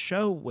 into the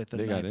show with a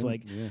they got knife. in.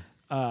 Like,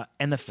 yeah.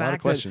 and the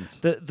fact that questions.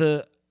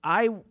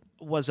 I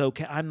was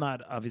okay. I'm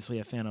not obviously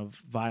a fan of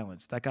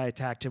violence. That guy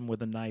attacked him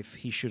with a knife.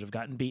 He should have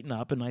gotten beaten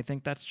up, and I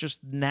think that's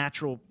just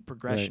natural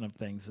progression Right. of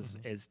things.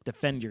 Is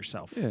defend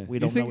yourself. Yeah. We You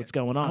don't know think- what's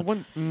going I on.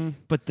 want-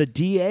 But the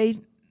DA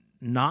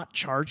not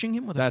charging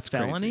him with That's a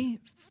felony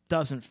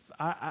doesn't.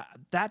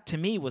 That to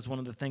me was one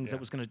of the things that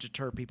was going to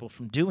deter people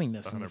from doing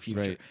this in the 100%. future.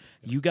 Right.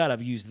 You got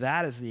to use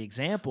that as the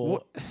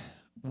example.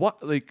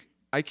 What like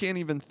I can't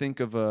even think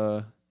of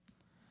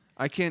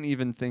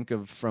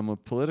from a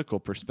political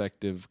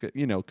perspective,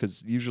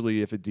 because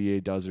usually if a DA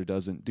does or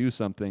doesn't do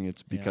something,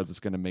 it's because it's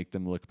going to make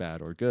them look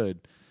bad or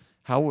good.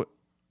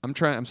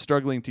 I'm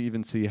struggling to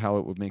even see how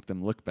it would make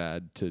them look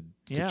bad to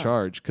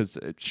charge, because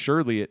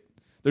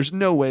there's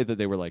no way that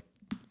they were like,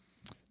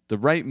 the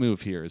right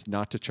move here is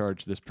not to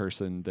charge this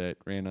person that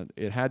ran.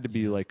 It had to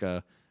be like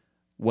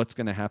what's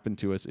going to happen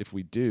to us if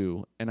we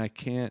do, and I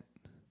can't.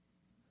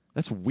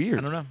 That's weird.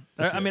 I don't know.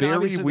 That's I mean, very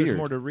obviously weird. there's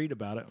more to read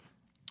about it.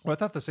 Well, I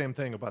thought the same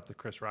thing about the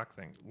Chris Rock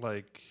thing.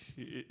 Like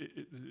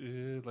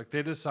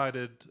they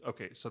decided,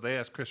 okay, so they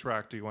asked Chris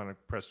Rock, do you want to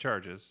press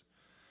charges?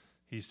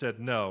 He said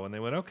no, and they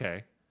went,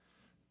 okay.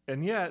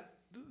 And yet,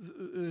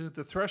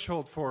 the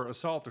threshold for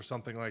assault or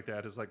something like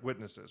that is like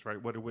witnesses,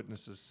 right? What do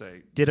witnesses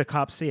say? Did a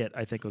cop see it?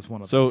 I think was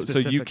one of So them. so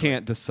you specifically.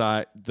 can't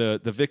decide. The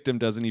victim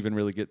doesn't even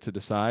really get to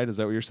decide. Is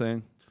that what you're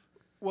saying?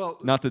 Well,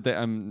 Not that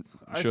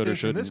I should or think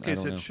shouldn't. in this case,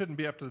 I don't it know. shouldn't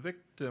be up to the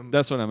victim.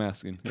 That's what I'm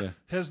asking. Yeah.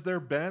 Has there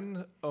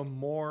been a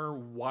more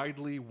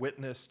widely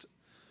witnessed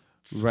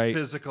Right.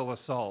 physical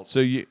assault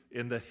So you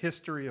in the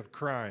history of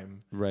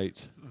crime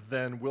right.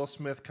 than Will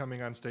Smith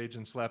coming on stage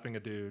and slapping a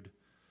dude?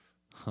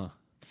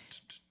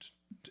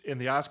 In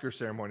the Oscar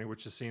ceremony,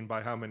 which is seen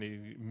by how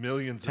many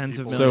millions Tens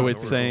of of people? So millions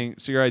it's of saying.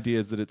 So your idea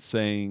is that it's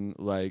saying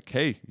like,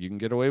 hey, you can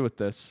get away with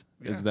this.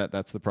 Is Yeah.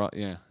 that's the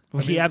problem? Yeah.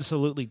 Well, he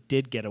absolutely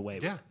did get away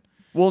with Yeah. it.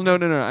 Well, no.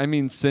 I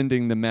mean,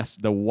 sending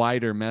the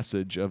wider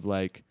message of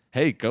like,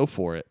 hey, go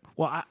for it.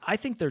 Well, I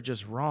think they're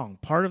just wrong.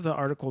 Part of the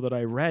article that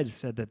I read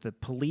said that the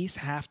police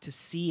have to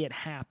see it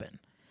happen.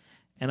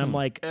 And I'm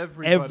like,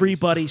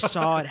 everybody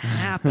saw it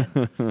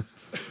happen.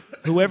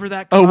 Whoever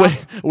that Oh cop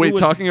wait. who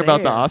was Talking about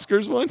the there-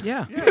 Oscars one.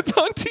 Yeah. It's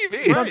on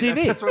TV. It's on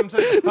TV. That's what I'm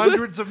saying.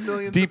 Hundreds of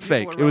millions Deep of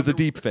people fake. It was a around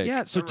deep fake.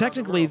 Yeah, so around the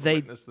technically world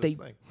witnessed this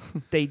thing.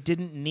 they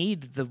didn't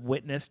need the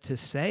witness to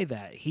say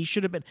that. He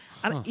should have been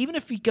even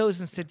if he goes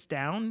and sits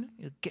down,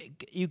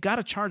 you got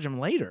to charge him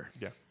later.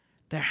 Yeah.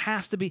 There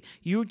has to be.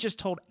 You just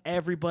told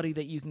everybody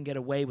that you can get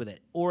away with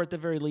it, or at the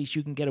very least,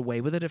 you can get away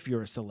with it if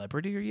you're a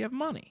celebrity or you have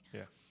money.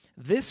 Yeah.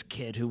 This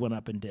kid who went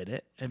up and did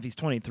it, and if he's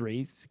 23,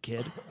 he's a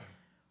kid,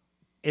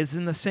 is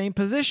in the same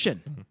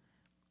position.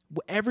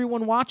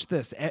 Everyone watched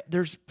this.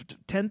 There's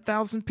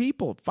 10,000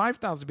 people,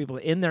 5,000 people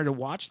in there to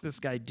watch this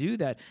guy do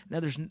that.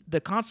 Now,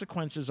 the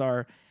consequences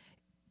are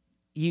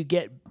you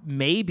get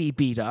maybe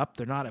beat up.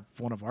 They're not at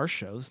one of our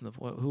shows.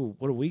 What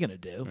are we going to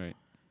do? Right.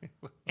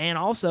 And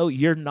also,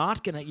 you're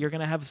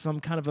gonna have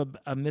some kind of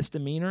a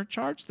misdemeanor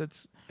charge.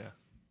 That's,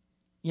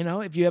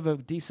 if you have a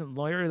decent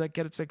lawyer that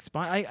gets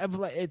expired.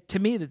 To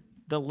me,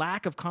 the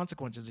lack of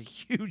consequence is a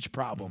huge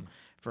problem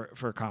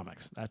for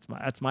comics.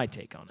 That's my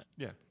take on it.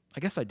 Yeah. I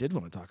guess I did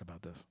want to talk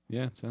about this.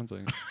 Yeah, it sounds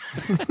like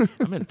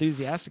I'm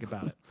enthusiastic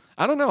about it.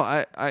 I don't know.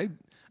 I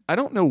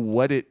don't know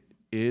what it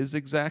is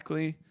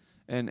exactly,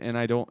 and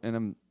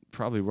I'm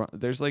probably wrong.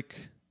 There's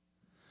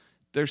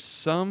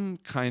some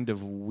kind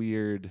of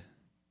weird.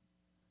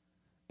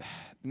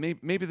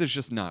 Maybe there's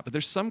just not, but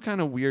there's some kind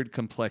of weird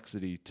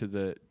complexity to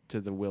the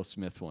Will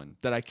Smith one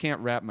that I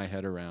can't wrap my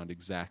head around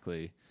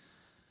exactly.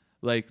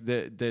 Like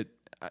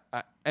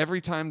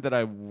every time that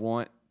I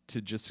want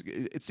to just,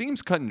 it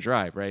seems cut and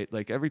dry, right?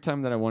 Like every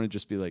time that I want to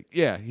just be like,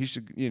 yeah, he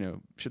should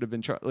have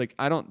been like,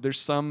 there's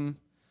some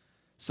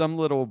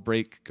little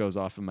break goes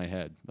off in my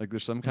head. Like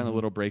there's some kind of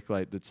little brake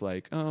light that's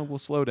like, oh, we'll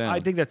slow down. I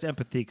think that's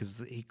empathy because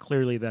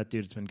that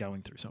dude's been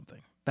going through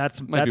something.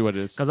 That's might be what it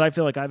is. Because I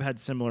feel like I've had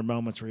similar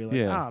moments where you're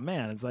like, oh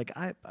man, it's like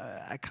I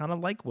kind of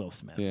like Will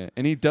Smith. Yeah,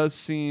 and he does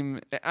seem,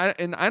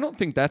 and I don't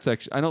think that's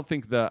actually. I don't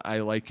think the I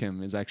like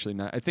him is actually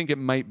not. I think it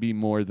might be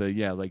more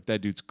like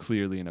that dude's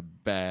clearly in a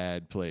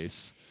bad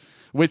place.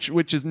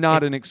 Which is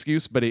not an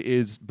excuse, but it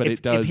is. But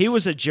it does. If he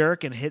was a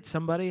jerk and hit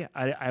somebody,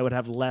 I would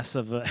have less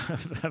of a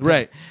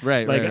right.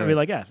 Like I'd be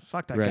like, yeah,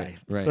 fuck that guy,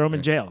 throw him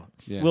in jail.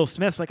 Yeah. Will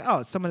Smith's like, oh,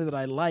 it's somebody that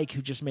I like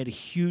who just made a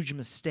huge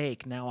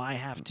mistake. Now I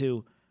have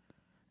to.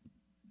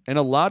 And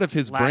a lot of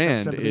his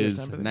brand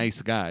is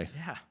nice guy.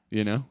 Yeah.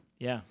 You know.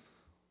 Yeah.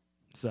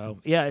 So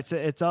yeah,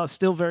 it's all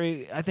still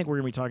very. I think we're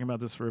gonna be talking about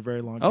this for a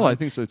very long time. Oh, I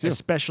think so too.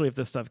 Especially if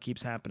this stuff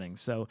keeps happening.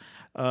 So,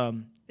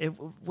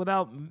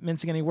 without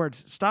mincing any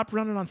words, stop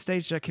running on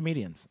stage to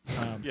comedians.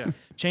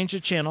 Change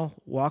the channel.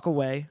 Walk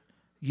away.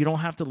 You don't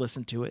have to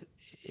listen to it.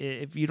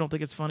 If you don't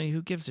think it's funny,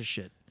 who gives a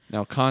shit?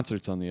 Now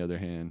concerts, on the other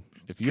hand,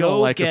 if you don't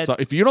like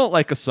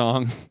a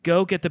song,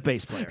 go get the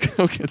bass player.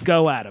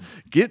 Go at him.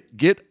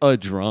 Get a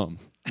drum.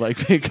 Like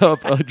pick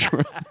up a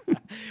drum.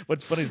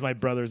 What's funny is my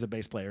brother's a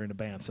bass player in a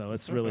band, so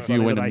it's really so funny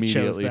you went that I chose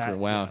immediately that. for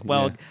wow.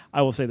 Well, yeah.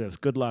 I will say this: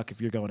 good luck if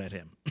you're going at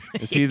him.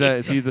 Is he the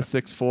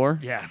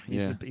 6'4"? Yeah,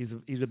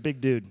 he's a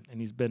big dude,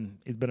 and he's been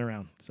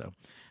around. So,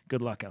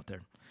 good luck out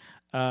there.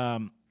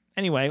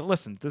 Anyway,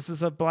 listen, this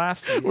is a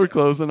blast. We're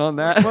closing on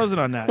that. All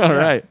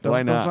right,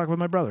 why not? Don't talk with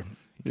my brother.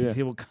 Because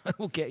he will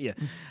get you.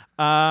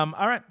 All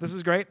right, this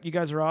is great. You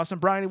guys are awesome.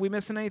 Brian, are we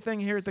missing anything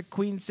here at the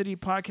Queen City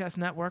Podcast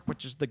Network,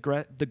 which is the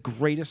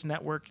greatest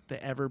network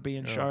to ever be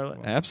in Charlotte?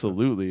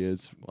 Absolutely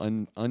is.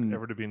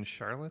 Ever to be in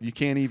Charlotte? You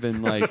can't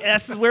even like.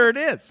 This is where it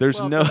is.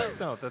 There's no,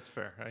 that's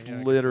fair. It's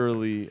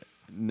literally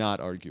not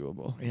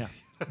arguable. Yeah.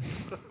 That's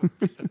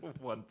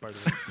one part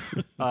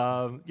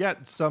of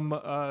it.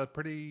 Some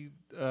pretty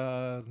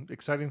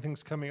exciting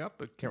things coming up.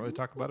 I can't really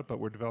talk about it, but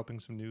we're developing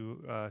some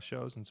new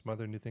shows and some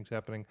other new things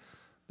happening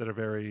that are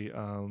very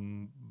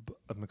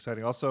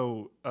exciting.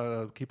 Also,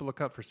 keep a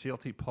lookout for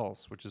CLT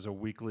Pulse, which is a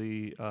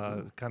weekly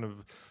kind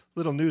of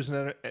little news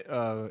and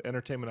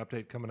entertainment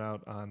update coming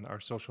out on our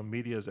social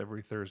medias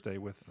every Thursday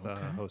with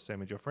host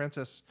Sammy Joe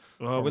Francis.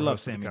 Well, we love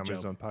Sammy Comedy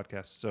Joe. Zone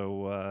podcast.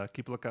 So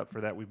keep a lookout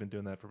for that. We've been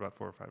doing that for about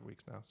 4 or 5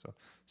 weeks now. So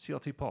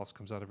CLT Pulse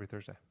comes out every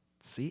Thursday.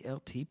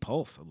 CLT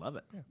Pulse. I love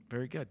it. Yeah.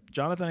 Very good.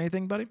 Jonathan,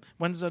 anything, buddy?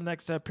 When's the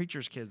next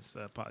Preacher's Kids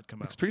pod come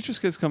out? Next Preacher's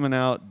Kids coming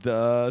out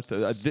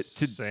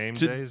same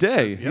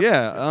today. Yep.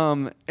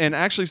 Yeah. And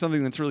actually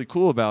something that's really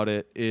cool about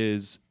it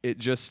is it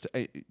just,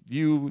 I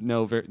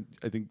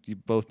think you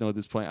both know at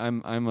this point,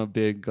 I'm a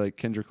big like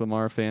Kendrick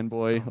Lamar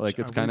fanboy. Like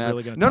it's kind of,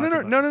 really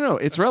no.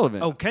 It's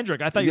relevant. Oh,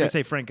 Kendrick. I thought you were going to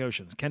say Frank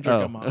Ocean. Kendrick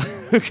Lamar.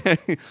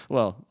 Okay.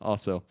 Well,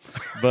 also,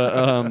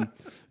 but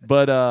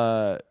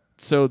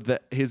so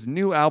his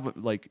new album,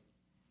 like,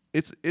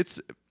 it's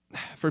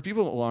for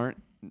people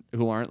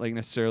who aren't like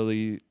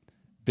necessarily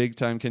big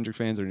time Kendrick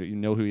fans or you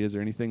know who he is or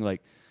anything,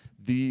 like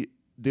the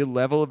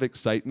level of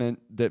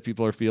excitement that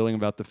people are feeling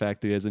about the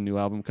fact that he has a new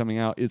album coming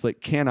out is like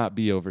cannot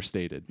be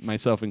overstated,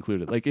 myself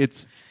included. Like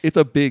it's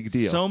a big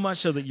deal. So much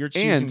so that you're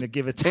choosing to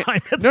give it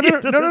time.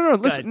 No.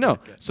 Listen, no.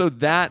 So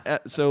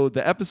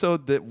the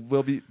episode that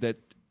will be that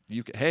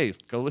you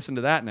go listen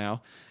to that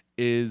now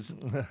is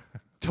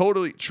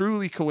totally,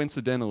 truly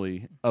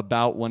coincidentally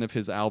about one of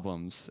his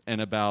albums and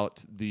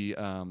about the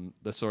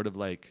sort of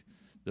like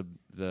the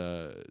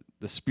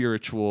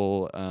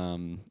spiritual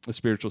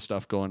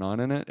stuff going on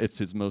in it. It's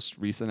his most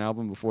recent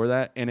album before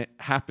that, and it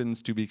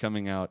happens to be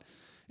coming out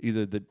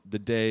either the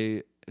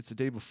day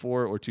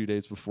before or 2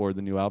 days before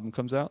the new album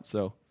comes out.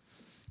 So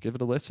give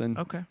it a listen.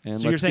 Okay. And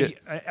so you're saying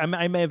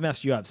I may have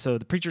messed you up. So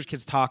the Preacher's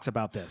Kids talks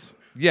about this.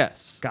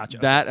 Yes. Gotcha.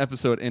 That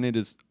episode, and it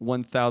is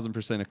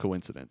 1,000% a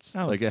coincidence.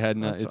 Oh, like it had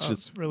not. It's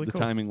just really the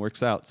cool. timing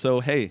works out. So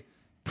hey,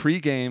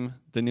 pregame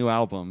the new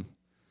album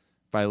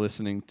by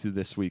listening to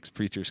this week's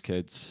Preacher's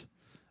Kids.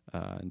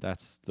 And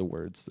that's the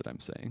words that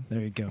I'm saying. There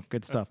you go.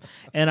 Good stuff.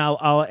 And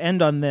I'll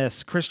end on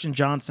this. Christian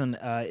Johnson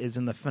is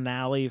in the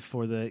finale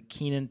for the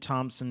Kenan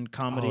Thompson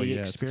comedy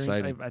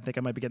experience. I think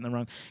I might be getting that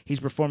wrong. He's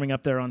performing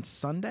up there on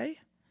Sunday.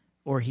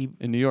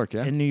 In New York,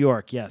 yeah? In New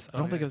York, yes. I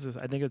don't think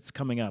I think it's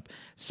coming up.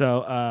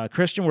 So,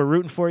 Christian, we're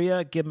rooting for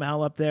you. Give him a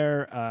hell up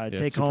there.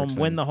 Take home,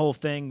 exciting. win the whole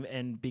thing,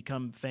 and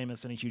become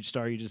famous and a huge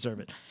star. You deserve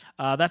it.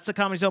 That's the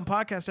Comedy Zone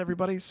podcast,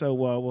 everybody. So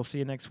we'll see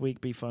you next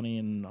week. Be funny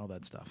and all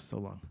that stuff. So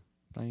long.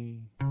 Bye.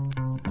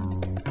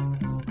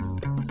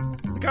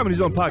 Comedy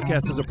Zone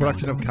Podcast is a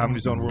production of Comedy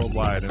Zone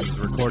Worldwide and is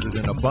recorded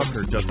in a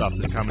bunker just off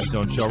the Comedy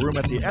Zone showroom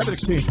at the Abbott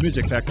Exchange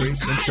Music Factory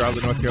in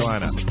Charlotte, North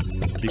Carolina.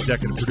 The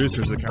executive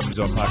producers of the Comedy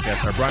Zone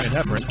Podcast are Brian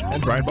Heffron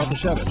and Brian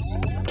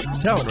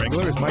Baltashevitz. Talent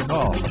Wrangler is Mike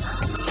Hall.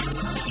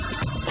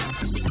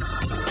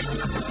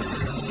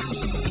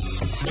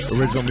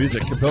 Original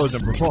music composed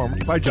and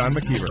performed by John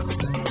McKeever.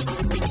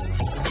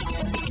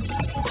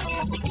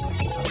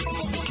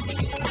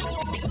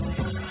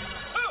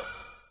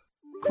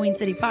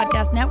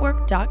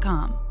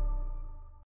 QueenCityPodcastNetwork.com